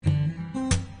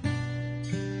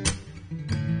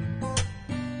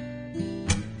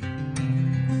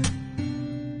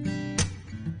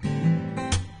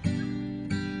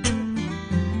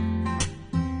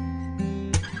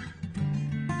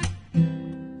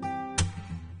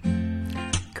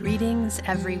Greetings,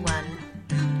 everyone.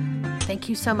 Thank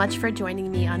you so much for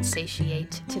joining me on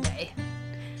Satiate today.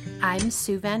 I'm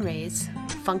Sue Van Raes,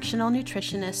 functional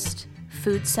nutritionist,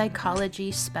 food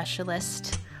psychology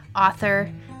specialist,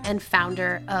 author, and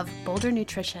founder of Boulder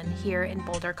Nutrition here in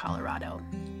Boulder, Colorado.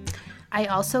 I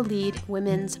also lead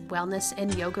women's wellness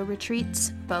and yoga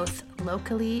retreats, both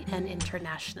locally and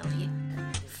internationally.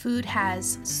 Food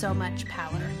has so much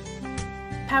power.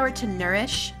 Power to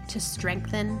nourish, to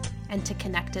strengthen, and to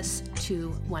connect us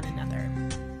to one another.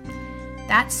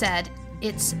 That said,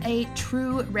 it's a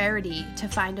true rarity to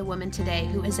find a woman today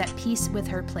who is at peace with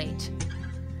her plate,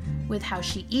 with how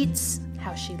she eats,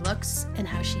 how she looks, and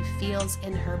how she feels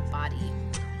in her body.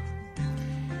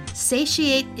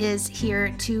 Satiate is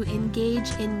here to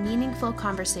engage in meaningful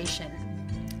conversation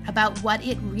about what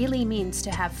it really means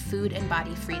to have food and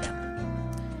body freedom,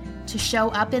 to show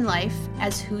up in life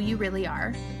as who you really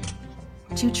are,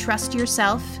 to trust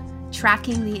yourself,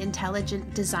 tracking the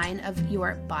intelligent design of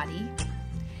your body,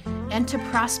 and to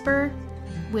prosper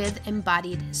with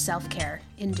embodied self-care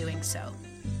in doing so.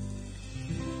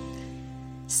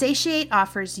 Satiate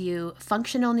offers you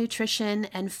functional nutrition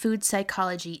and food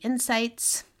psychology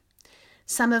insights,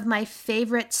 some of my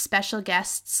favorite special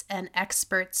guests and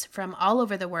experts from all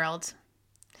over the world,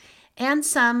 and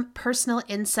some personal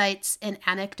insights and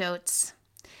anecdotes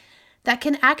that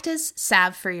can act as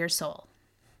salve for your soul.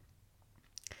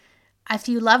 If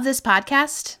you love this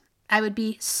podcast, I would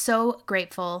be so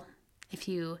grateful if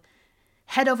you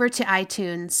head over to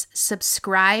iTunes,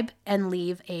 subscribe, and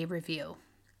leave a review.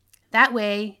 That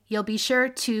way, you'll be sure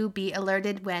to be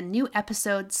alerted when new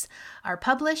episodes are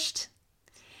published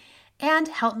and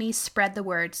help me spread the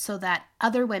word so that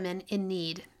other women in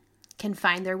need can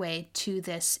find their way to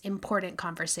this important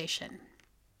conversation.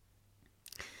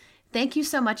 Thank you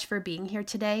so much for being here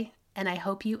today, and I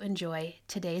hope you enjoy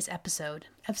today's episode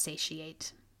of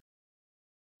Satiate.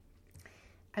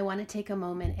 I want to take a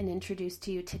moment and introduce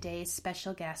to you today's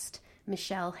special guest,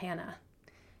 Michelle Hanna.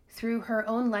 Through her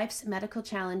own life's medical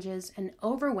challenges and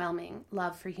overwhelming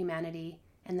love for humanity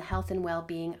and the health and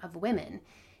well-being of women,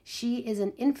 she is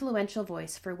an influential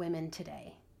voice for women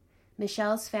today.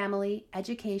 Michelle's family,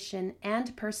 education,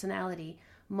 and personality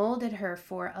molded her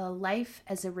for a life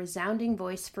as a resounding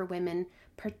voice for women,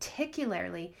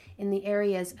 particularly in the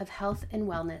areas of health and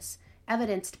wellness,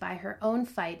 evidenced by her own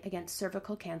fight against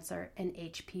cervical cancer and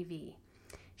HPV.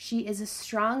 She is a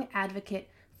strong advocate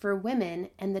for women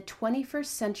and the 21st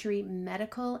century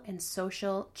medical and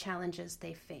social challenges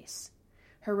they face.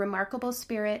 Her remarkable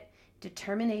spirit,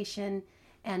 determination,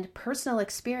 and personal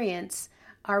experience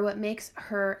are what makes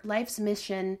her life's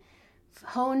mission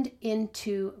honed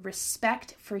into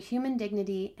respect for human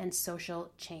dignity and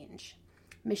social change.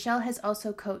 Michelle has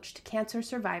also coached cancer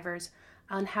survivors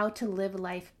on how to live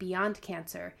life beyond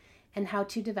cancer and how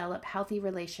to develop healthy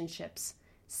relationships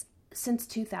since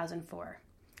 2004.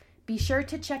 Be sure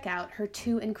to check out her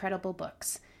two incredible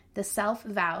books, The Self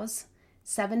Vows,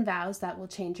 7 Vows That Will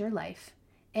Change Your Life,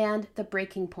 and The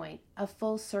Breaking Point, A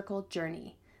Full Circle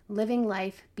Journey, Living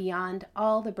Life Beyond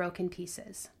All the Broken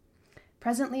Pieces.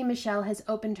 Presently, Michelle has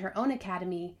opened her own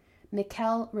academy,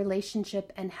 Mikkel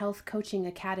Relationship and Health Coaching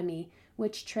Academy,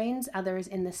 which trains others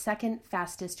in the second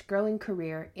fastest growing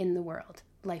career in the world,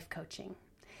 life coaching.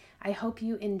 I hope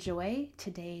you enjoy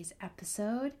today's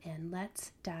episode, and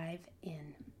let's dive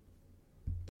in.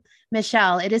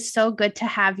 Michelle, it is so good to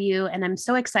have you, and I'm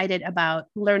so excited about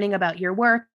learning about your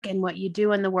work and what you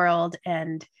do in the world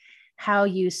and how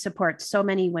you support so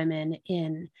many women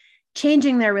in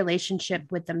changing their relationship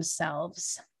with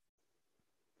themselves.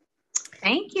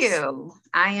 Thank you.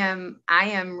 I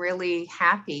am really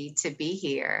happy to be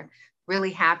here.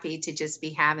 Really happy to just be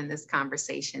having this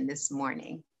conversation this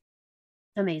morning.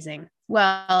 Amazing.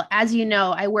 Well, as you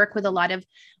know, I work with a lot of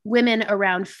women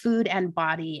around food and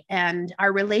body, and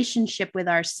our relationship with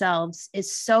ourselves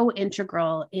is so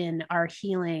integral in our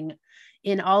healing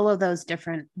in all of those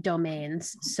different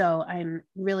domains. So I'm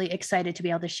really excited to be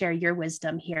able to share your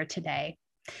wisdom here today.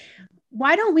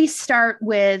 Why don't we start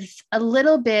with a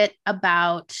little bit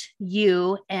about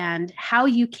you and how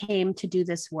you came to do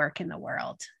this work in the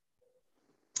world?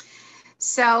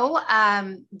 So,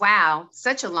 wow,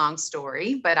 such a long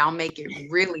story, but I'll make it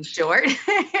really short.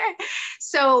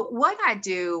 So what I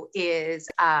do is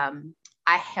I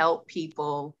help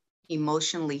people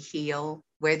emotionally heal,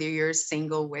 whether you're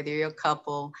single, whether you're a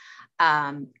couple,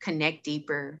 connect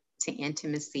deeper to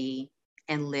intimacy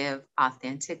and live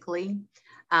authentically.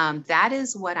 That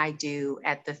is what I do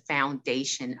at the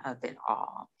foundation of it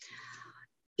all.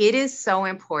 It is so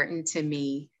important to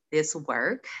me, this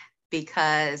work,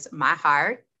 because my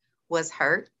heart was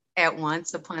hurt at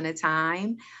once upon a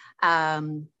time.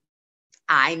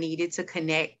 I needed to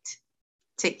connect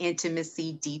to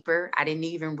intimacy deeper. I didn't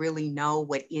even really know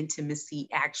what intimacy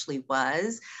actually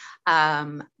was.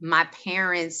 My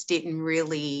parents didn't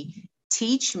really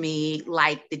teach me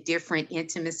like the different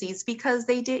intimacies because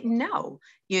they didn't know.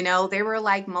 They were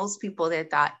like most people that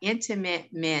thought intimate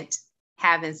meant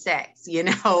having sex,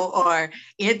 or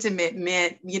intimate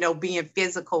meant, being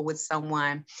physical with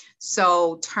someone.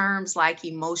 So terms like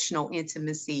emotional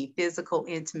intimacy, physical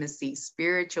intimacy,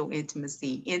 spiritual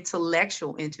intimacy,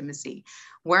 intellectual intimacy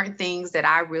weren't things that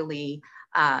I really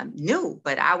knew,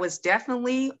 but I was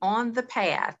definitely on the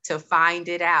path to find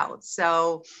it out.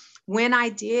 So when I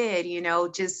did,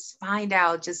 just find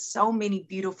out just so many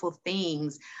beautiful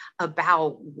things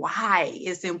about why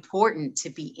it's important to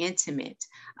be intimate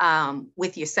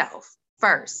with yourself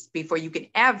first before you can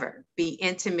ever be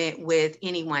intimate with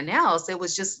anyone else. It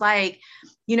was just like,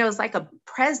 it's like a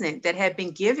present that had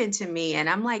been given to me. And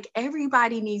I'm like,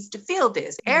 everybody needs to feel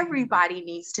this. Everybody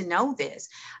needs to know this.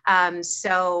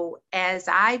 So as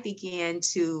I began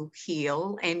to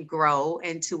heal and grow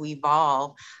and to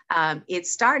evolve, it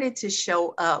started to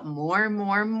show up more and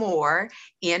more and more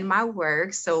in my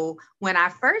work. So when I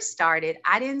first started,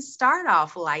 I didn't start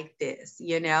off like this,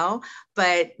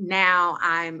 but now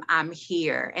I'm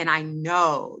here, and I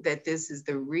know that this is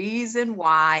the reason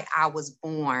why I was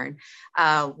born,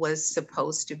 was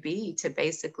supposed to be to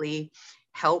basically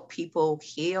help people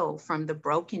heal from the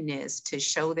brokenness, to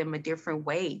show them a different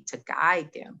way, to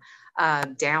guide them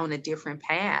down a different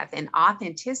path. And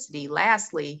authenticity,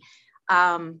 lastly,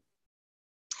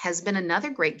 has been another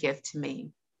great gift to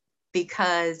me,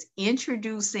 because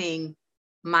introducing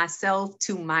myself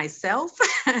to myself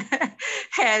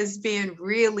has been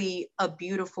really a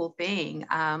beautiful thing.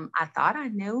 I thought I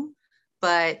knew,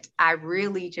 but I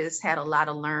really just had a lot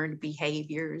of learned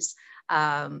behaviors,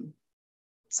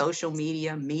 social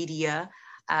media.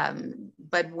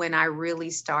 But when I really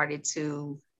started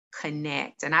to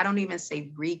connect, and I don't even say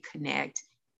reconnect,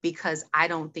 because I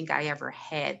don't think I ever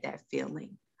had that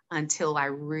feeling until I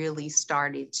really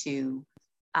started to,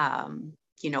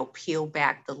 peel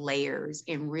back the layers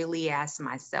and really ask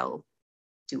myself,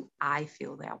 do I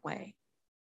feel that way?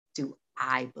 Do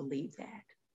I believe that?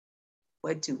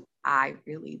 What do I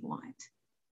really want?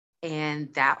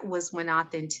 And that was when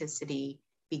authenticity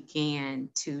began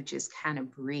to just kind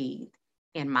of breathe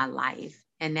in my life.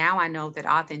 And now I know that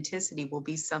authenticity will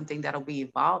be something that'll be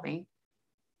evolving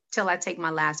till I take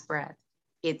my last breath.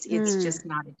 It's just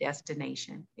not a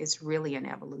destination. It's really an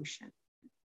evolution.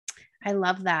 I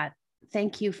love that.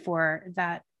 Thank you for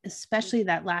that, especially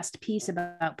that last piece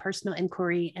about personal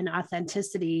inquiry and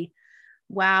authenticity.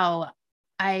 Wow.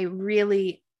 I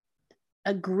really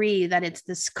agree that it's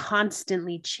this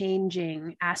constantly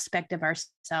changing aspect of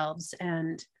ourselves.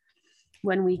 And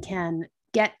when we can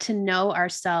get to know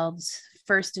ourselves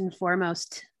first and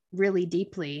foremost really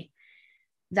deeply,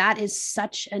 that is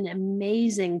such an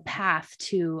amazing path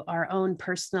to our own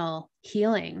personal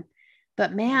healing.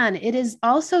 But man, it is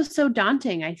also so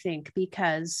daunting, I think,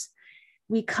 because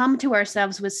we come to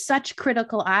ourselves with such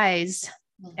critical eyes.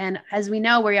 And as we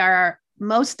know, we are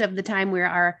most of the time, we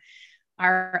are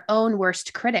our own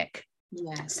worst critic.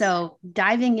 Yes. So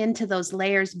diving into those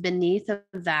layers beneath of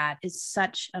that is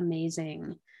such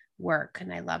amazing work.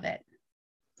 And I love it.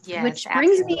 Yes, which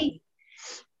brings me,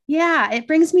 it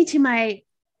brings me to my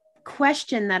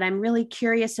question that I'm really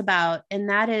curious about. And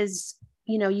that is,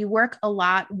 you work a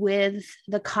lot with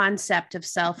the concept of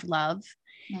self-love.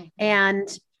 Mm-hmm.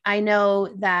 And I know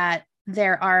that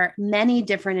there are many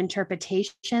different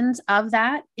interpretations of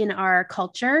that in our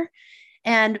culture.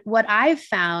 And what I've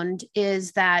found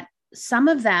is that some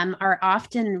of them are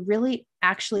often really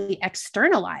actually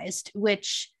externalized,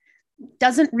 which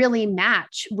doesn't really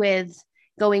match with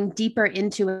going deeper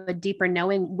into a deeper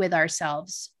knowing with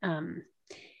ourselves.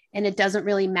 And it doesn't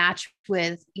really match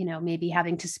with, maybe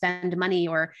having to spend money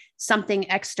or something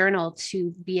external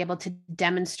to be able to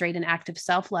demonstrate an act of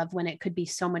self-love, when it could be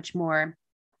so much more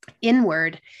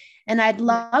inward. And I'd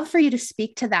love for you to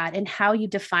speak to that and how you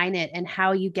define it and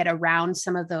how you get around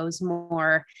some of those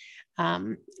more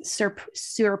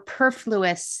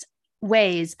superfluous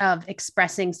ways of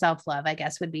expressing self-love, I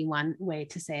guess would be one way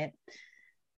to say it.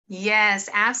 Yes,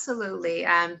 absolutely.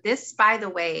 This, by the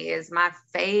way, is my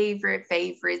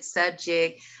favorite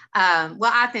subject.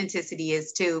 Authenticity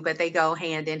is too, but they go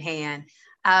hand in hand.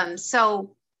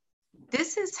 So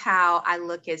this is how I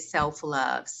look at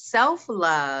self-love.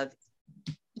 Self-love,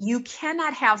 you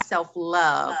cannot have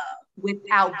self-love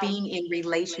without being in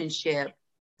relationship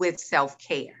with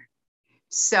self-care.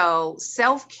 So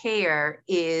self-care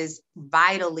is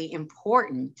vitally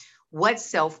important. what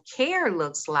self-care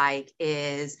looks like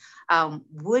is,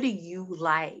 what do you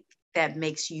like that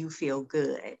makes you feel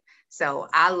good? So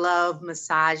I love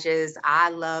massages. I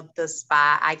love the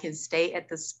spa. I can stay at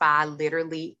the spa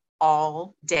literally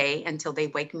all day until they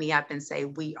wake me up and say,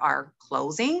 we are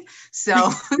closing.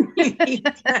 So you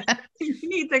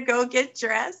need to go get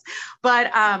dressed.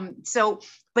 But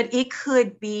it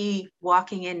could be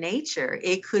walking in nature.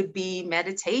 It could be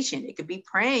meditation. It could be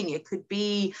praying. It could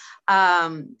be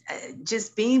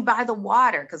just being by the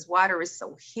water, because water is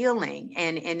so healing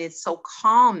and it's so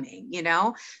calming, you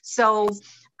know? So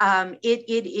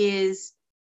it is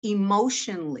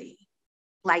emotionally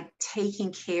like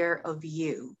taking care of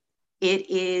you.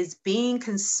 It is being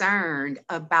concerned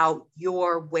about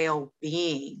your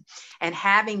well-being and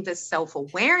having the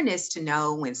self-awareness to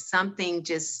know when something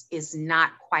just is not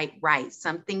quite right,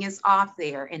 something is off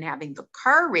there, and having the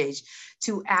courage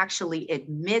to actually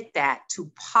admit that,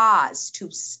 to pause,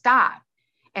 to stop,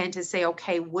 and to say,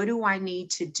 okay, what do I need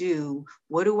to do?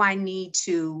 What do I need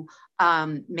to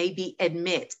maybe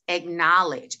admit,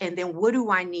 acknowledge, and then what do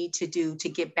I need to do to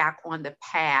get back on the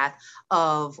path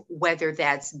of whether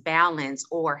that's balance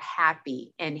or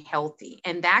happy and healthy?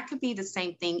 And that could be the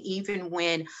same thing even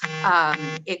when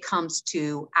it comes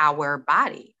to our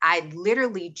body. I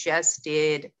literally just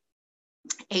did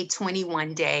a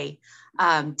 21-day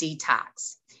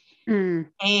detox.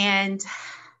 And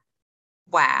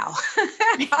wow.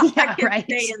 Yeah, right.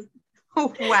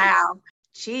 Wow.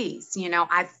 Geez, you know,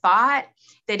 I thought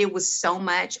that it was so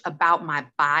much about my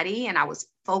body, and I was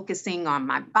focusing on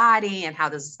my body and how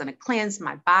this is going to cleanse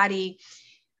my body.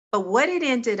 But what it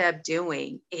ended up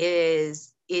doing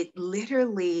is it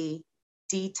literally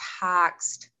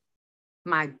detoxed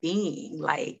my being,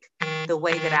 like the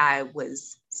way that I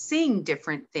was seeing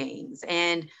different things.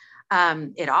 And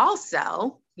it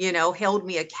also, you know, held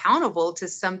me accountable to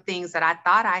some things that I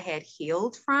thought I had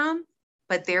healed from,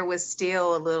 but there was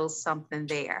still a little something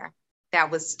there that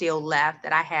was still left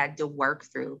that I had to work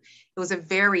through. It was a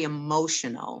very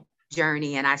emotional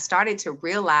journey. And I started to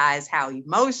realize how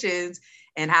emotions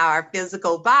and how our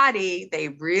physical body, they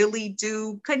really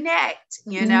do connect,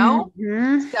 you know?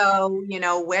 Mm-hmm. So, you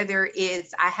know, whether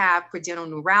it's, I have pudendal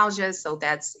neuralgia, so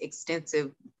that's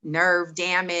extensive nerve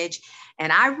damage.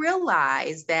 And I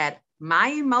realized that my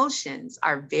emotions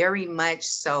are very much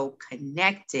so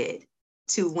connected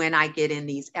to when I get in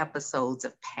these episodes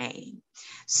of pain.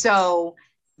 So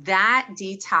that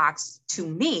detox to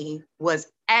me was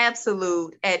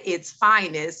absolute at its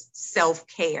finest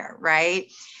self-care, right?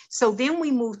 So then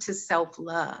we move to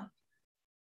self-love.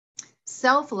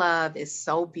 Self-love is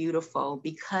so beautiful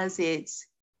because it's,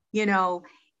 you know,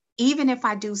 even if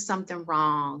I do something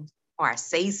wrong or I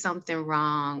say something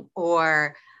wrong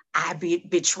or I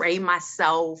betray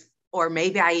myself, or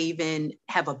maybe I even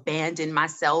have abandoned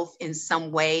myself in some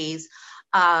ways,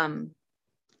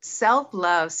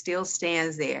 self-love still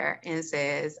stands there and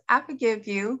says, I forgive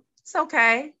you. It's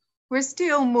okay. We're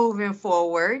still moving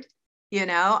forward. You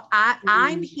know,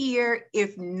 I'm here.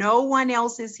 If no one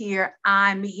else is here,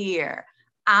 I'm here.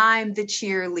 I'm the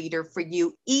cheerleader for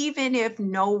you, even if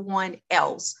no one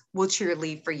else will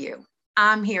cheerlead for you.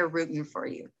 I'm here rooting for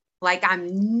you. Like,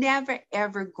 I'm never,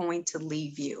 ever going to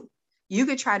leave you. You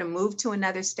could try to move to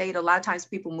another state. A lot of times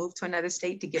people move to another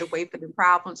state to get away from their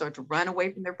problems or to run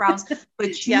away from their problems,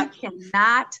 but you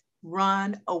cannot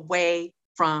run away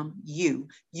from you.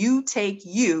 You take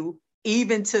you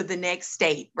even to the next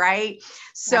state, right?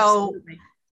 So absolutely.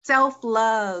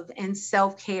 Self-love and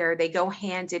self-care, they go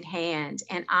hand in hand.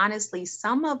 And honestly,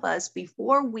 some of us,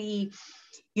 before we,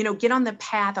 you know, get on the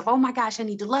path of, oh my gosh, I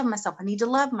need to love myself. I need to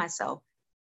love myself.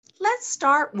 Let's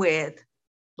start with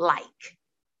like.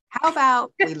 How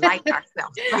about we like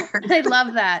ourselves first? I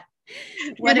love that.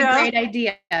 What a great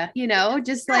idea. You know,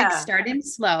 just like starting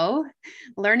slow,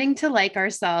 learning to like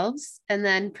ourselves, and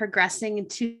then progressing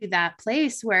to that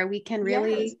place where we can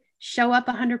really show up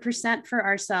 100% for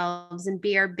ourselves and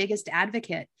be our biggest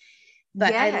advocate.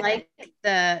 But I like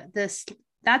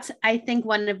that's, I think,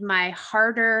 one of my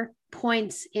harder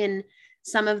points in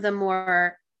some of the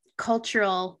more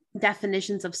cultural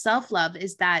definitions of self-love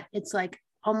is that it's like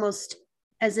almost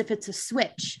as if it's a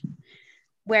switch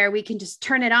where we can just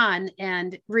turn it on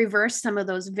and reverse some of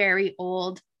those very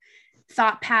old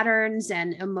thought patterns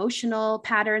and emotional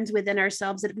patterns within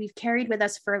ourselves that we've carried with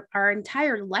us for our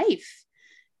entire life.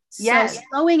 So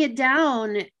slowing it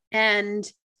down and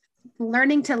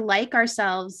learning to like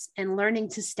ourselves and learning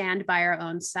to stand by our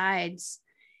own sides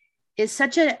is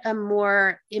such a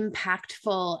more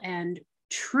impactful and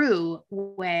true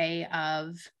way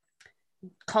of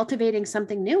cultivating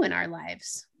something new in our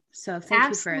lives. So thank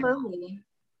you for Absolutely.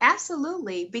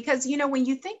 Absolutely. Because, when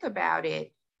you think about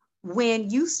it, when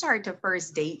you start to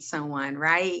first date someone,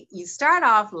 right, you start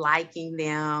off liking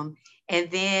them. And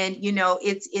then,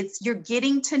 you're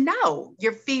getting to know,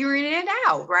 you're figuring it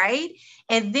out, right?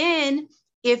 And then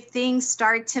if things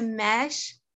start to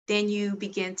mesh, then you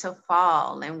begin to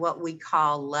fall in what we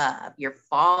call love. You're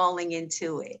falling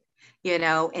into it,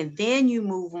 and then you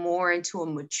move more into a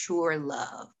mature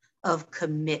love of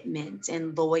commitment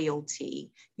and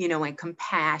loyalty, and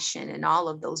compassion and all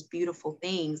of those beautiful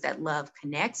things that love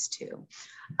connects to.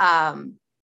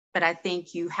 But I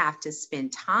think you have to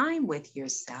spend time with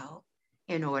yourself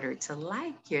in order to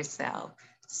like yourself.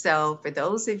 So for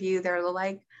those of you that are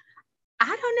like, I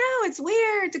don't know, it's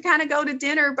weird to kind of go to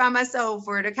dinner by myself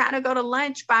or to kind of go to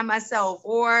lunch by myself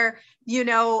or,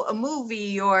 a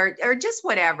movie or just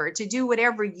whatever, to do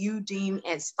whatever you deem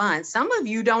as fun. Some of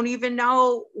you don't even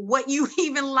know what you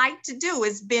even like to do.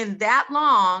 It's been that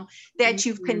long that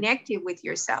you've connected with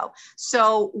yourself.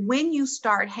 So when you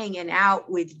start hanging out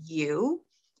with you,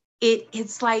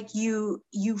 it's like you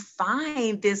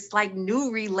find this like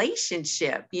new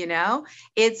relationship,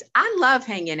 I love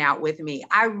hanging out with me.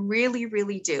 I really,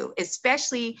 really do,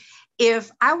 especially if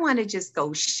I want to just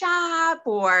go shop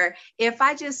or if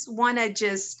I just want to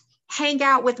just hang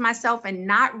out with myself and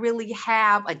not really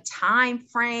have a time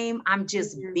frame. I'm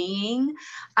just being.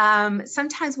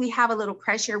 Sometimes we have a little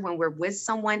pressure when we're with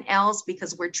someone else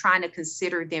because we're trying to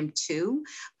consider them too.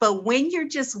 But when you're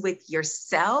just with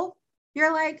yourself,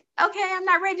 you're like, okay, I'm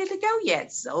not ready to go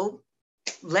yet. So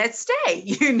let's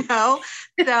stay, So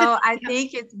I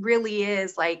think it really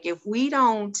is like, if we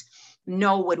don't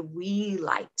know what we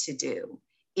like to do,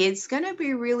 it's going to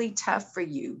be really tough for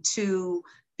you to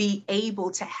be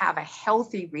able to have a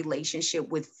healthy relationship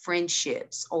with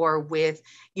friendships or with,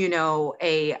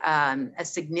 a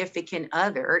significant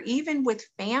other, or even with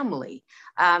family.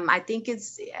 I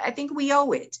think we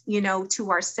owe it,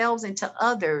 to ourselves and to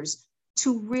others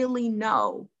to really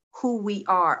know who we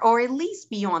are, or at least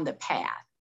be on the path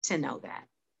to know that.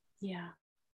 Yeah.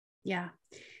 Yeah.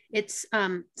 It's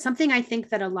something I think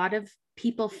that a lot of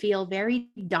people feel very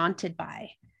daunted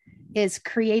by, is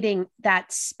creating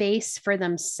that space for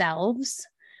themselves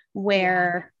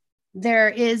where there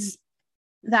is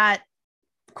that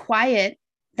quiet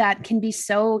that can be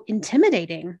so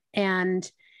intimidating. And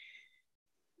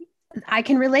I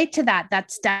can relate to that.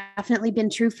 That's definitely been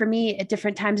true for me at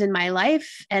different times in my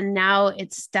life. And now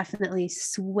it's definitely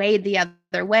swayed the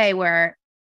other way, where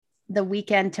the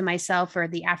weekend to myself or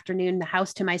the afternoon, the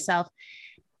house to myself,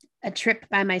 a trip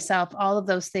by myself, all of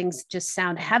those things just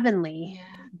sound heavenly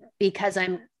because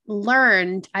I've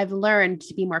learned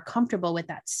to be more comfortable with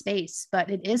that space. But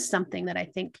it is something that I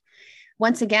think,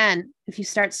 once again, if you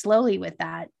start slowly with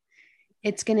that,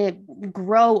 it's going to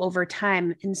grow over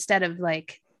time instead of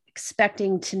like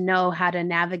expecting to know how to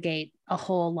navigate a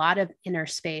whole lot of inner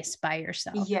space by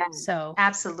yourself. Yeah, so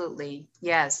absolutely.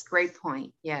 Yes. Great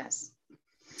point. Yes.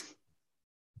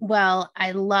 Well,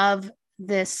 I love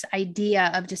this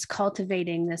idea of just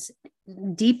cultivating this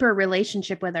deeper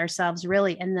relationship with ourselves,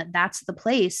 really. And that's the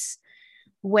place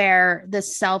where the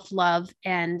self-love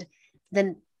and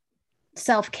then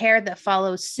self-care that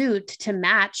follows suit to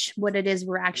match what it is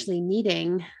we're actually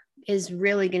needing is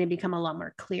really going to become a lot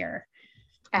more clear.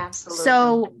 Absolutely.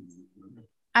 So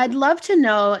I'd love to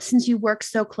know, since you work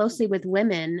so closely with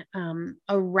women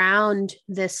around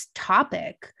this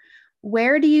topic,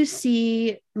 where do you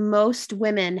see most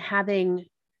women having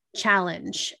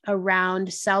challenge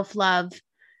around self-love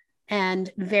and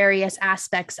various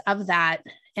aspects of that?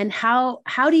 And how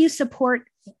do you support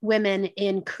women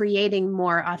in creating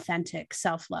more authentic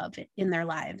self-love in their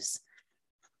lives?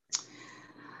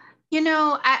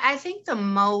 I think the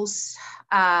most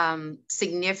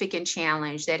significant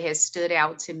challenge that has stood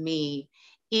out to me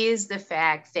is the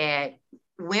fact that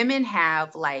women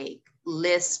have like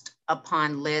list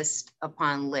upon list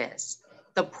upon list.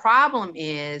 The problem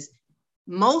is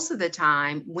most of the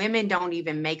time, women don't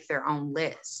even make their own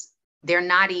lists. They're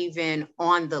not even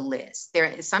on the list.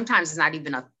 Sometimes it's not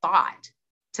even a thought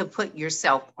to put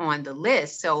yourself on the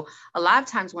list. So a lot of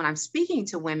times when I'm speaking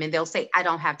to women, they'll say, I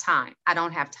don't have time. I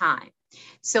don't have time.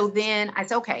 So then I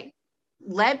say, okay,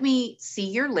 let me see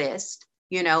your list,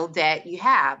 that you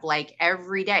have like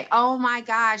every day. Oh my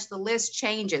gosh, the list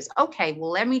changes. Okay,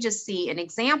 well, let me just see an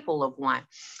example of one.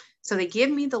 So they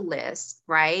give me the list,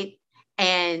 right?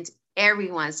 And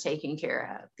everyone's taken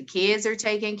care of. The kids are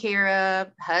taken care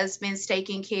of, husband's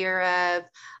taken care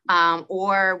of,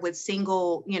 or with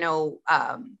single,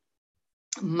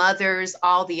 mothers,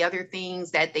 all the other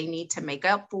things that they need to make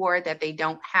up for that they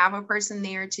don't have a person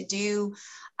there to do,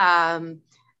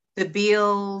 the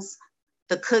bills,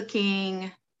 the cooking,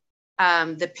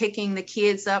 the picking the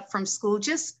kids up from school,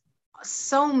 just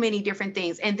so many different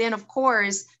things. And then, of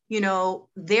course,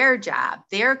 their job,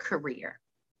 their career.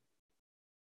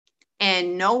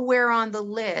 And nowhere on the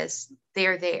list,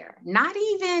 they're there. Not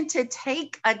even to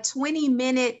take a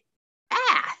 20-minute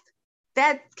bath.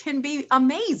 That can be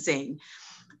amazing.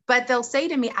 But they'll say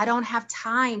to me, I don't have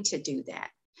time to do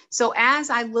that. So as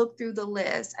I look through the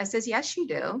list, I says, yes, you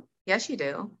do. Yes, you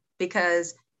do.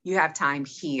 Because you have time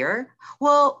here.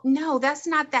 Well, no, that's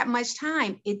not that much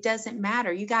time. It doesn't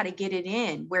matter. You got to get it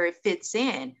in where it fits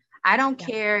in. I don't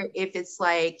care if it's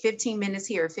like 15 minutes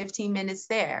here, 15 minutes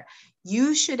there.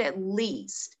 You should at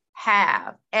least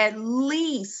have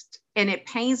and it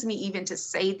pains me even to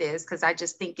say this because I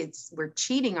just think we're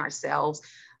cheating ourselves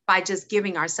by just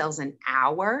giving ourselves an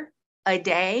hour a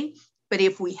day. But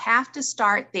if we have to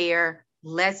start there,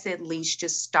 let's at least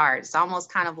just start. It's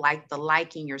almost kind of like the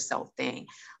liking yourself thing.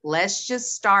 Let's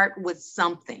just start with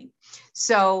something.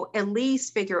 So at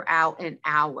least figure out an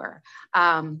hour.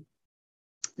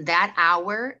 That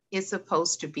hour is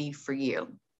supposed to be for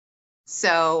you.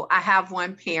 So I have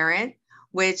one parent,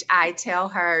 which I tell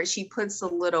her, she puts a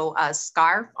little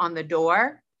scarf on the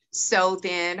door. So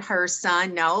then her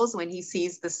son knows when he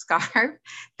sees the scarf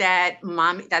that's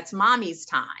mommy's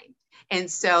time.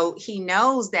 And so he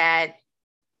knows that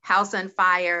house on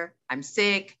fire, I'm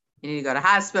sick, you need to go to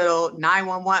hospital,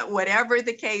 911, whatever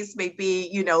the case may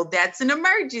be, that's an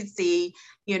emergency,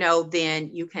 then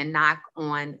you can knock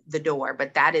on the door,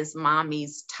 but that is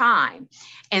mommy's time.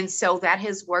 And so that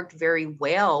has worked very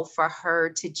well for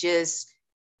her to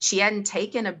she hadn't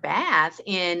taken a bath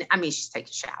she's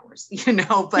taken showers, but she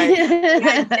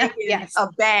hadn't taken a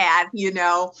bath,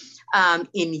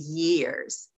 in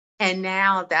years. And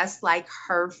now that's like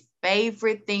her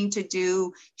favorite thing to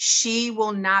do. She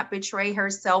will not betray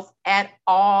herself at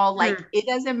all. Like it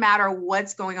doesn't matter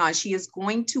what's going on. She is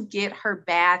going to get her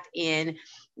bath in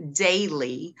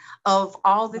daily of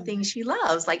all the things she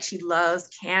loves. Like she loves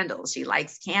candles. She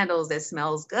likes candles that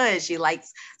smells good. She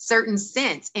likes certain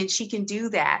scents, and she can do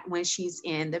that when she's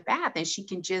in the bath, and she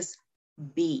can just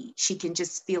she can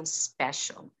just feel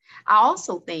special. I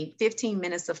also think 15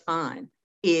 minutes of fun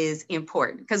is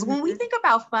important because when we think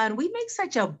about fun, we make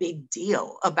such a big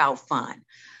deal about fun.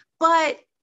 But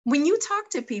when you talk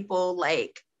to people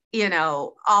like,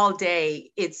 all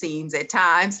day, it seems at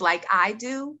times like I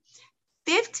do,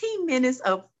 15 minutes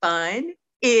of fun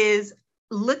is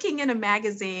looking in a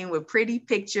magazine with pretty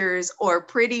pictures or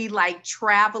pretty like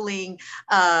traveling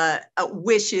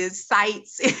wishes,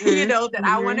 sites, that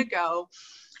I want to go,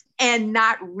 and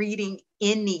not reading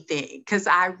anything because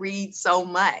I read so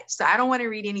much. So I don't want to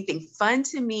read anything. Fun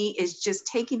to me is just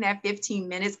taking that 15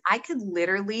 minutes. I could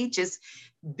literally just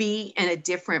be in a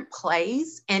different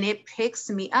place and it picks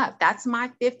me up. That's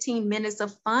my 15 minutes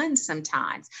of fun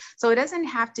sometimes. So it doesn't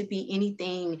have to be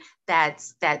anything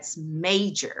that's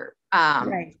major.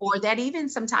 Or that even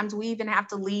sometimes we even have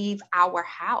to leave our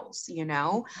house,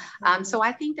 So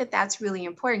I think that's really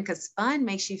important because fun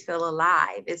makes you feel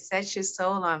alive. It sets your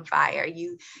soul on fire.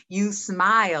 You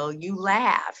smile, you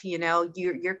laugh,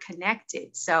 you're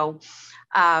connected. So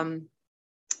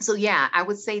yeah, I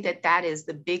would say that is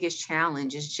the biggest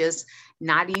challenge, is just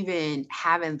not even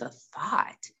having the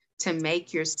thought to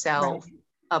make yourself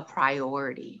a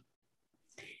priority.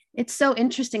 It's so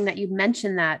interesting that you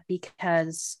mentioned that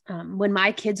because when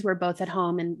my kids were both at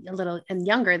home and a little and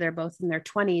younger, they're both in their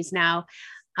 20s now.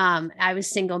 I was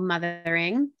single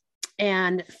mothering,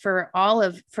 and for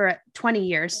 20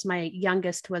 years, my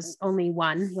youngest was only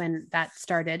 1 when that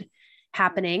started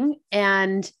happening.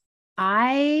 And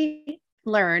I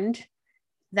learned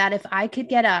that if I could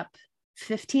get up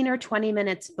 15 or 20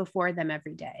 minutes before them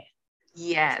every day,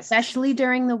 especially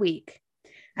during the week,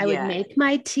 I would make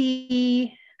my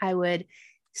tea. I would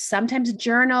sometimes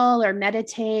journal or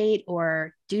meditate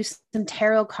or do some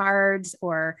tarot cards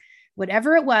or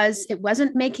whatever it was. It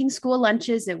wasn't making school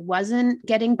lunches. It wasn't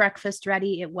getting breakfast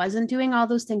ready. It wasn't doing all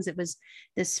those things. It was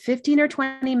this 15 or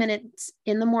 20 minutes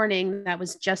in the morning that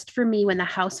was just for me when the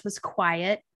house was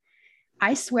quiet.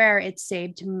 I swear it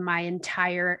saved my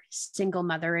entire single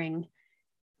mothering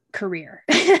career.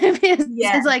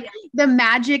 It's like the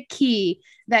magic key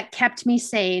that kept me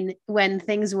sane when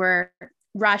things were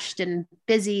rushed and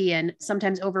busy and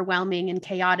sometimes overwhelming and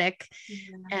chaotic.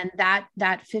 And that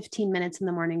 15 minutes in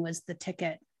the morning was the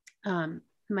ticket, my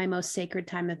most sacred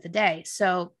time of the day.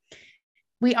 So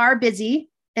we are busy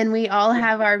and we all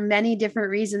have our many different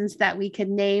reasons that we could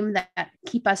name that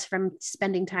keep us from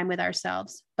spending time with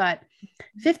ourselves. But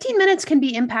 15 minutes can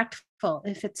be impactful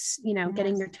if it's,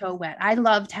 getting your toe wet. I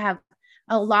love to have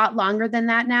a lot longer than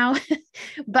that now,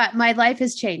 but my life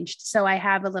has changed. So I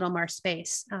have a little more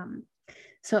space.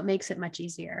 So it makes it much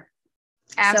easier.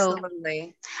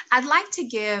 Absolutely. I'd like to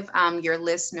give your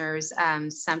listeners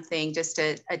something, just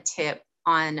a tip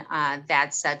on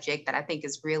that subject that I think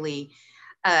is really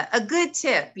a good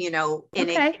tip, and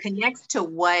it connects to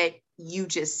what you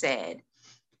just said.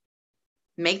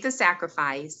 Make the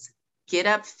sacrifice, get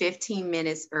up 15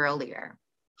 minutes earlier.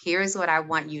 Here's what I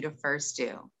want you to first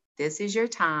do. This is your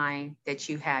time that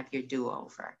you have your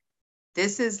do-over.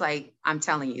 This is like, I'm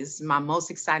telling you, this is my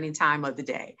most exciting time of the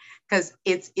day, because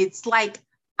it's like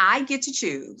I get to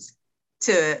choose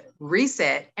to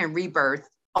reset and rebirth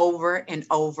over and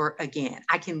over again.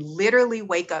 I can literally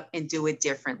wake up and do it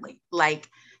differently. Like,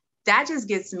 that just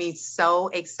gets me so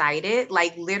excited.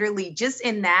 Like, literally just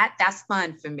in that's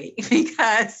fun for me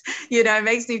because, it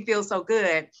makes me feel so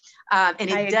good. And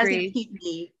it doesn't keep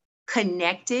me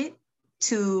connected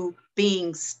to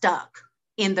being stuck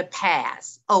in the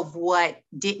past of what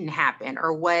didn't happen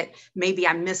or what maybe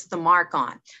I missed the mark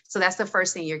on. So that's the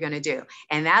first thing you're going to do.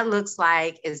 And that looks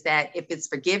like is that if it's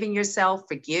forgiving yourself,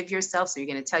 forgive yourself. So you're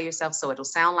going to tell yourself, so it'll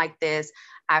sound like this.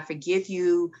 I forgive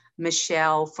you,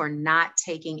 Michelle, for not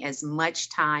taking as much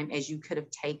time as you could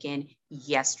have taken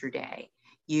yesterday.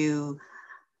 You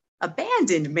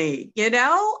abandoned me,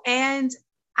 and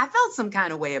I felt some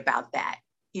kind of way about that,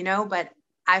 but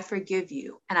I forgive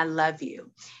you and I love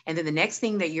you. And then the next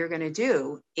thing that you're going to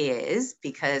do is,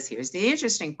 because here's the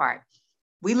interesting part,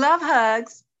 we love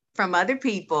hugs from other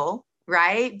people,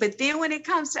 right? But then when it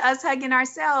comes to us hugging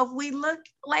ourselves, we look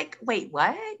like, wait,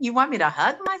 what? You want me to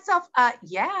hug myself?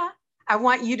 Yeah, I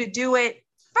want you to do it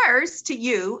first to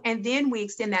you, and then we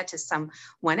extend that to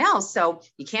someone else. So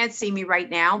you can't see me right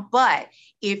now, but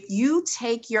if you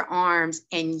take your arms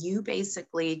and you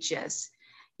basically just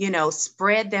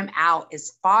spread them out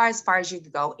as far as you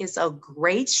can go. It's a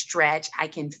great stretch. I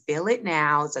can feel it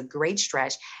now. It's a great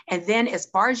stretch. And then as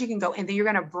far as you can go, and then you're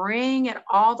going to bring it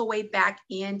all the way back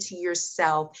into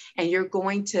yourself. And you're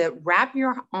going to wrap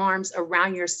your arms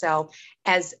around yourself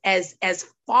as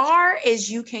far as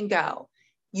you can go.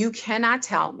 You cannot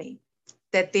tell me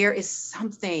that there is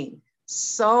something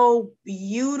so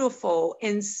beautiful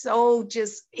and so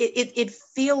just, it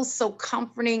feels so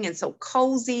comforting and so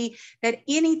cozy that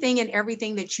anything and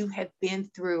everything that you have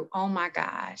been through, oh my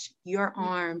gosh, your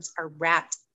arms are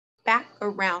wrapped back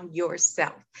around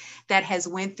yourself that has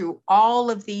went through all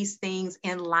of these things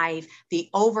in life, the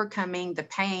overcoming, the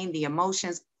pain, the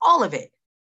emotions, all of it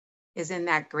is in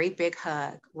that great big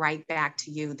hug right back to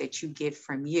you that you get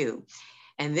from you.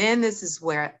 And then this is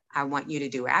where I want you to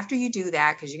do. After you do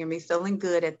that, because you're going to be feeling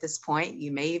good at this point,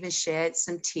 you may even shed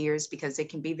some tears because it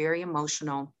can be very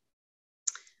emotional.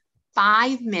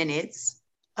 5 minutes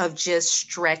of just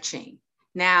stretching.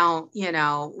 Now,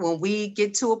 when we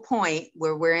get to a point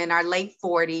where we're in our late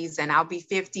 40s, and I'll be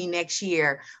 50 next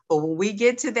year, but when we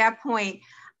get to that point,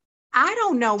 I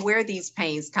don't know where these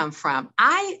pains come from.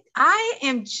 I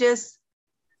am just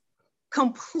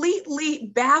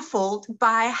completely baffled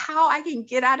by how I can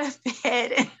get out of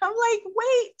bed. And I'm like,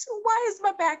 wait, why is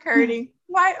my back hurting?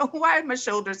 Why are my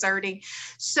shoulders hurting?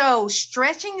 So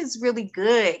stretching is really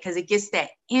good because it gets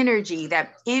that energy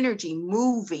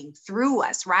moving through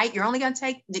us, right? You're only going to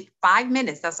take 5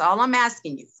 minutes. That's all I'm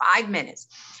asking you, 5 minutes.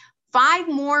 5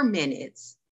 more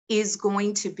minutes is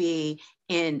going to be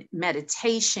in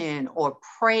meditation or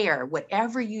prayer,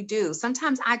 whatever you do.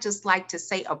 Sometimes I just like to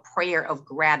say a prayer of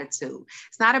gratitude.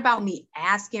 It's not about me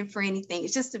asking for anything.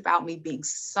 It's just about me being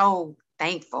so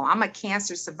thankful. I'm a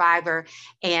cancer survivor,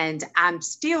 and I'm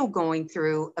still going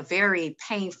through a very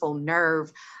painful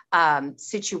nerve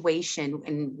situation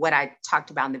in what I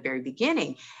talked about in the very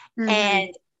beginning. Mm-hmm. And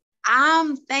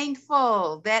I'm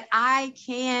thankful that I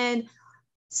can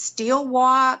still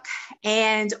walk.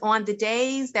 And on the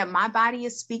days that my body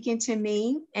is speaking to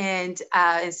me, and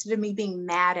instead of me being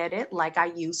mad at it like I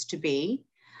used to be,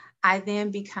 I then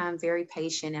become very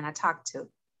patient and I talk to,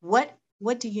 what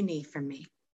do you need from me?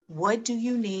 What do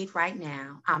you need right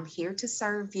now? I'm here to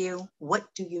serve you. What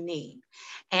do you need?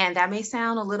 And that may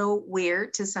sound a little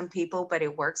weird to some people, but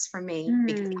it works for me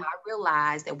because I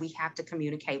realize that we have to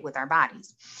communicate with our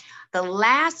bodies. The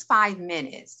last 5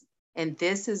 minutes, and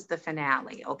this is the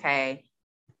finale, okay?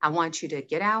 I want you to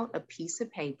get out a piece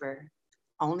of paper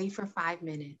only for 5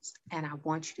 minutes, and I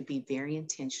want you to be very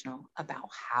intentional about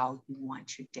how you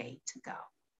want your day to go.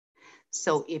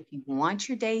 So if you want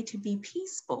your day to be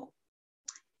peaceful,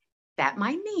 that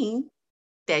might mean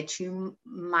that you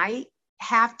might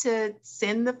have to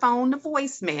send the phone to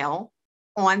voicemail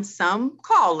on some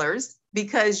callers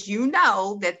because you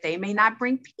know that they may not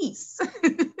bring peace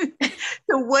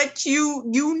to what you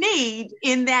need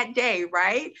in that day,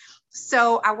 right?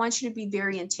 So I want you to be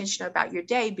very intentional about your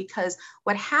day, because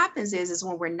what happens is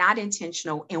when we're not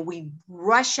intentional and we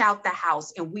rush out the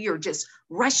house and we are just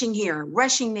rushing here and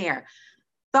rushing there,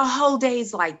 the whole day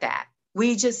is like that.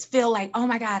 We just feel like, oh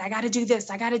my God, I got to do this,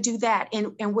 I got to do that.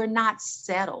 And we're not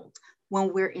settled.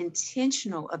 When we're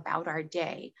intentional about our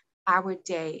day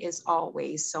is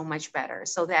always so much better.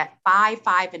 So that 5,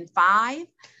 5, and 5,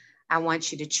 I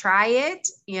want you to try it.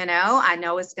 I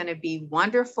know it's going to be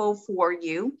wonderful for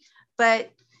you,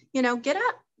 but, get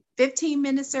up 15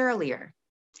 minutes earlier.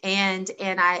 And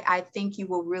I think you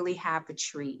will really have a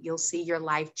treat. You'll see your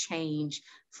life change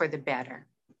for the better.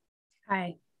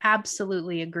 I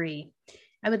absolutely agree.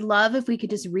 I would love if we could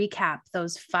just recap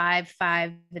those 5,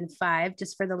 5, and 5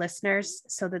 just for the listeners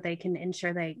so that they can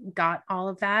ensure they got all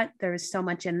of that. There was so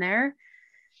much in there.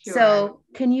 Sure. So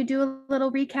can you do a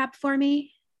little recap for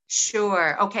me?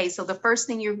 Sure. Okay. So the first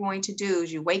thing you're going to do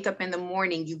is you wake up in the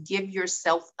morning, you give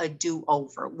yourself a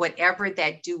do-over, whatever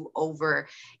that do-over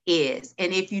is.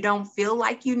 And if you don't feel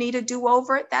like you need a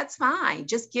do-over, that's fine.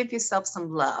 Just give yourself some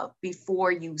love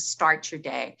before you start your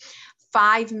day.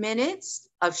 5 minutes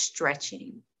of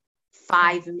stretching,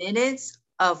 5 minutes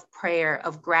of prayer,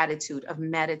 of gratitude, of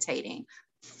meditating,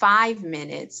 5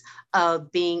 minutes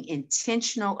of being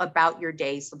intentional about your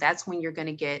day. So that's when you're going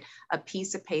to get a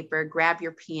piece of paper, grab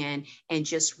your pen, and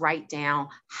just write down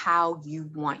how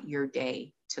you want your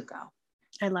day to go.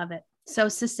 I love it. So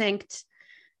succinct.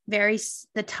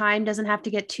 The time doesn't have to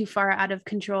get too far out of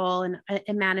control and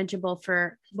manageable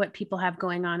for what people have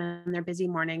going on in their busy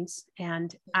mornings.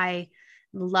 And I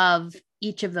love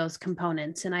each of those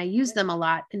components, and I use them a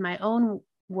lot in my own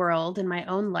world, in my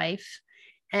own life.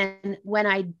 And when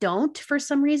I don't, for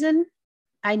some reason,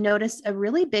 I notice a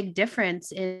really big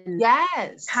difference in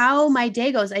how my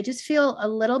day goes. I just feel a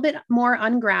little bit more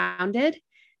ungrounded.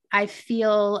 I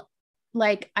feel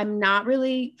like I'm not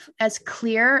really as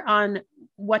clear on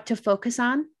what to focus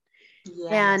on.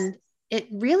 Yes. And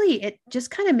it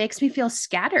just kind of makes me feel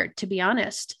scattered, to be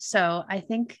honest. So I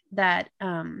think that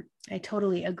I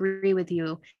totally agree with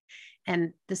you.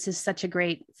 And this is such a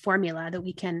great formula that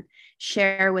we can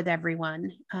share with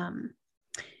everyone.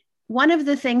 One of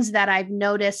the things that I've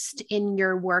noticed in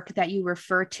your work that you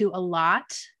refer to a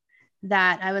lot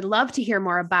that I would love to hear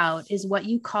more about is what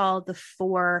you call the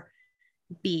 4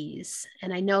 Bs.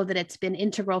 And I know that it's been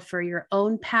integral for your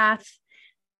own path,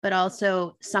 but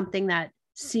also something that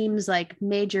seems like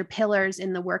major pillars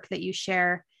in the work that you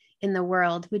share in the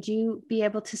world. Would you be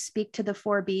able to speak to the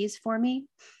 4 Bs for me?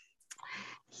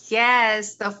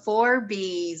 Yes, the 4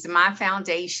 Bs, my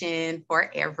foundation for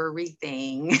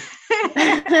everything.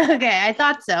 Okay, I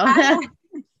thought so.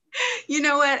 You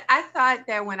know what? I thought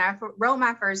that when I wrote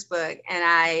my first book and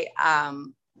I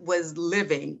was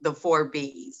living the 4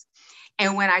 Bs.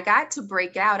 And when I got to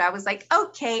break out, I was like,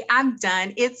 okay, I'm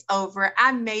done. It's over.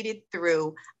 I made it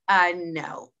through.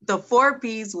 No, the 4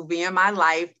 Bs will be in my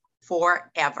life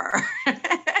forever.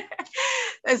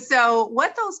 So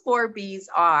what those 4 Bs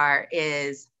are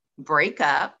is break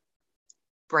up,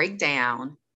 break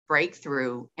down, break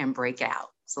through, and break out.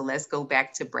 So let's go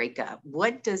back to break up.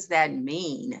 What does that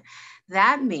mean?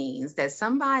 That means that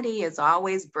somebody is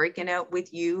always breaking up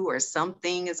with you, or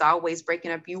something is always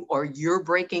breaking up you, or you're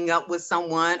breaking up with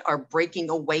someone or breaking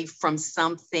away from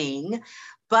something.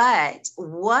 But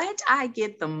what I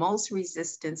get the most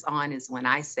resistance on is when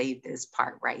I say this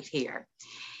part right here.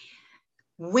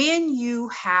 When you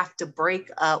have to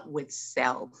break up with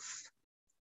self,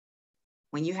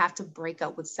 when you have to break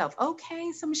up with self.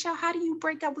 Okay, so Michelle, how do you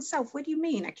break up with self? What do you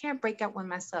mean? I can't break up with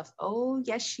myself. Oh,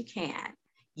 yes, you can.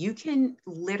 You can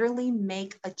literally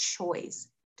make a choice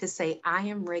to say, I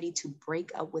am ready to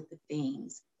break up with the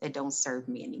things that don't serve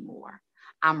me anymore.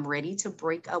 I'm ready to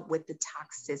break up with the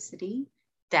toxicity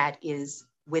that is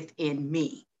within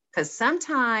me. Because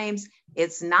sometimes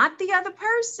it's not the other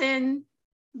person,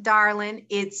 darling,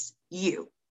 it's you.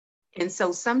 And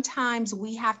so sometimes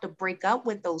we have to break up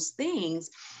with those things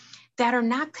that are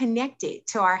not connected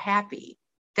to our happy,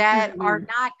 that are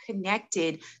not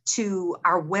connected to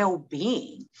our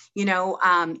well-being.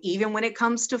 Even when it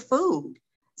comes to food,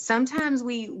 sometimes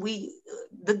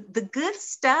the good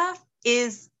stuff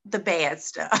is the bad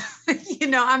stuff.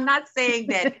 I'm not saying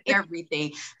that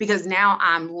everything, because now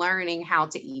I'm learning how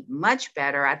to eat much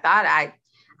better. I thought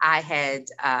I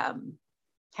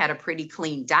had a pretty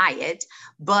clean diet,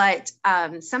 but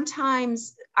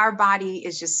sometimes our body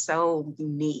is just so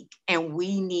unique, and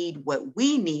we need what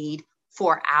we need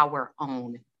for our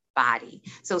own body.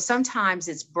 So sometimes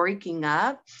it's breaking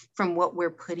up from what we're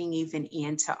putting even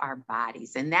into our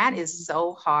bodies. And that is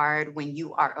so hard when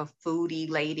you are a foodie,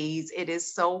 ladies. It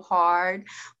is so hard.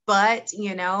 But,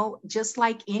 you know, just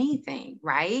like anything,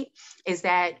 right, is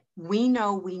that we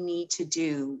know we need to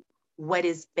do what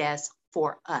is best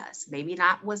for us. Maybe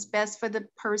not what's best for the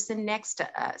person next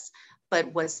to us,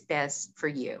 but what's best for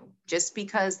you. Just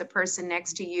because the person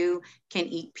next to you can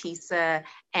eat pizza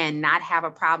and not have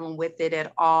a problem with it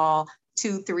at all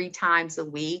 2-3 times a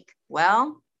week,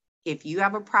 well, if you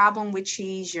have a problem with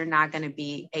cheese, you're not going to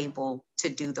be able to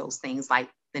do those things like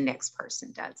the next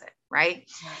person does it, right?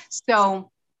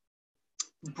 So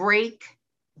break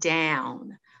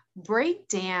down. Break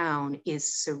down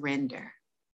is surrender.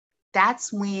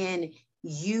 That's when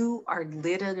you are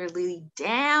literally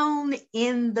down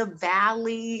in the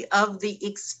valley of the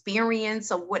experience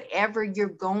of whatever you're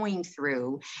going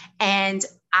through. And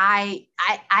I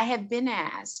have been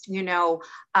asked, you know,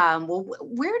 well,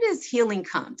 where does healing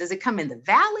come? Does it come in the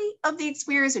valley of the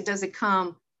experience, or does it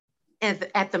come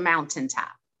at the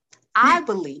mountaintop? I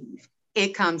believe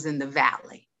it comes in the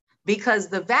valley, because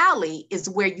the valley is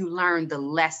where you learn the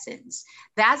lessons.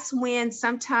 That's when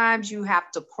sometimes you have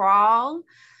to crawl,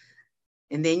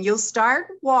 and then you'll start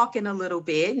walking a little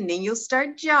bit, and then you'll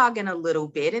start jogging a little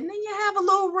bit, and then you have a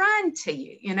little run to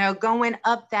you, you know, going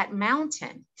up that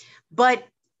mountain. But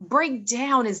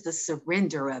breakdown is the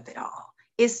surrender of it all.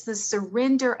 It's the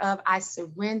surrender of, I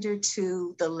surrender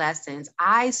to the lessons.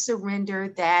 I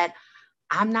surrender that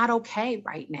I'm not okay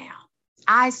right now.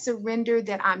 I surrender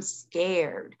that I'm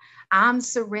scared. I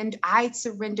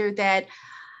surrender that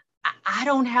I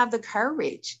don't have the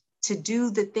courage to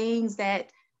do the things that,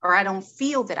 or I don't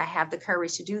feel that I have the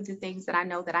courage to do the things that I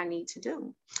know that I need to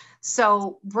do.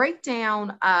 So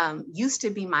breakdown used to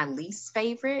be my least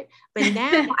favorite, but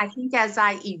now I think as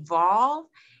I evolve,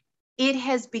 it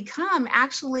has become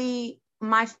actually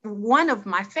one of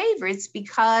my favorites,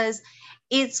 because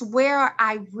it's where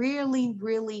I really,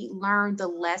 really learn the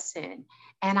lesson,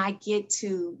 and I get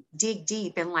to dig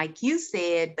deep. And like you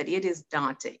said, but it is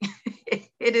daunting.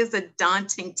 It is a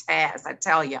daunting task, I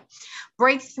tell you.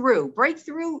 Breakthrough.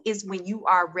 Breakthrough is when you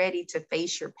are ready to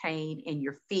face your pain and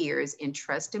your fears and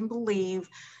trust and believe.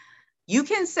 You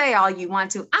can say all you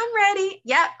want to, I'm ready.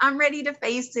 Yep, I'm ready to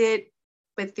face it.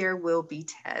 But there will be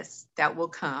tests that will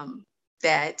come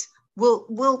that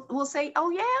we'll say, oh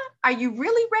yeah, are you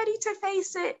really ready to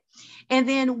face it? And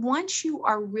then once you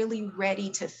are really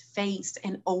ready to face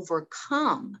and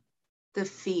overcome the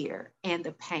fear and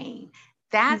the pain,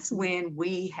 that's when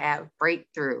we have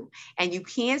breakthrough. And you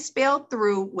can't spell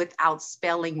through without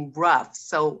spelling rough.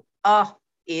 So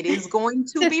it is going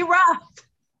to be rough.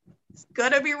 It's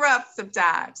gonna be rough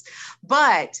sometimes.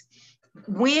 But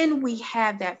when we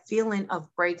have that feeling of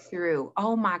breakthrough,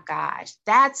 oh my gosh,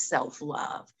 that's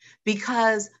self-love,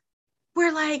 because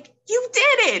we're like, you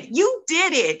did it, you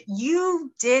did it,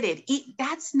 you did it.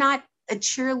 That's not a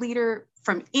cheerleader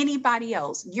from anybody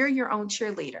else. You're your own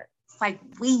cheerleader. It's like,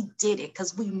 we did it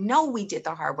because we know we did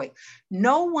the hard way.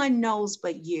 No one knows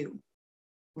but you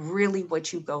really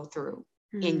what you go through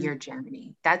in your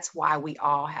journey. That's why we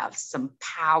all have some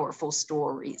powerful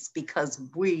stories, because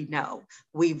we know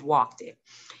we've walked it.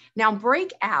 Now,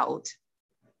 breakout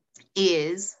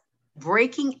is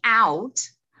breaking out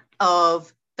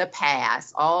of the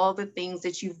past, all the things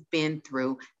that you've been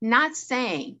through, not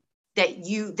saying that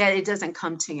it doesn't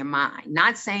come to your mind,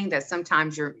 not saying that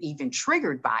sometimes you're even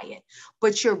triggered by it,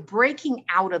 but you're breaking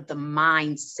out of the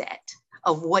mindset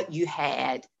of what you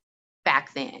had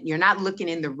back then. You're not looking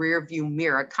in the rear view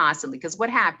mirror constantly, because what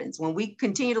happens when we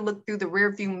continue to look through the rear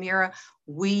view mirror,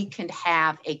 we can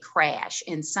have a crash,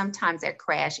 and sometimes that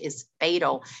crash is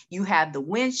fatal. You have the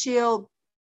windshield,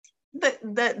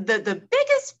 the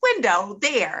biggest window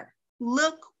there.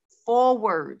 Look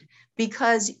forward,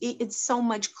 because it's so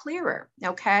much clearer.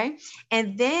 Okay.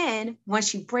 And then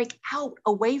once you break out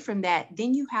away from that,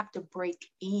 then you have to break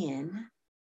in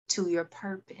to your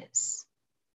purpose.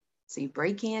 So you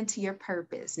break into your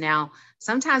purpose. Now,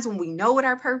 sometimes when we know what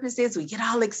our purpose is, we get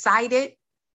all excited,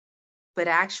 but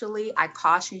actually I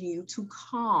caution you to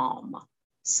calm,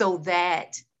 so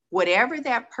that whatever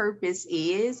that purpose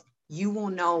is, you will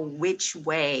know which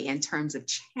way, in terms of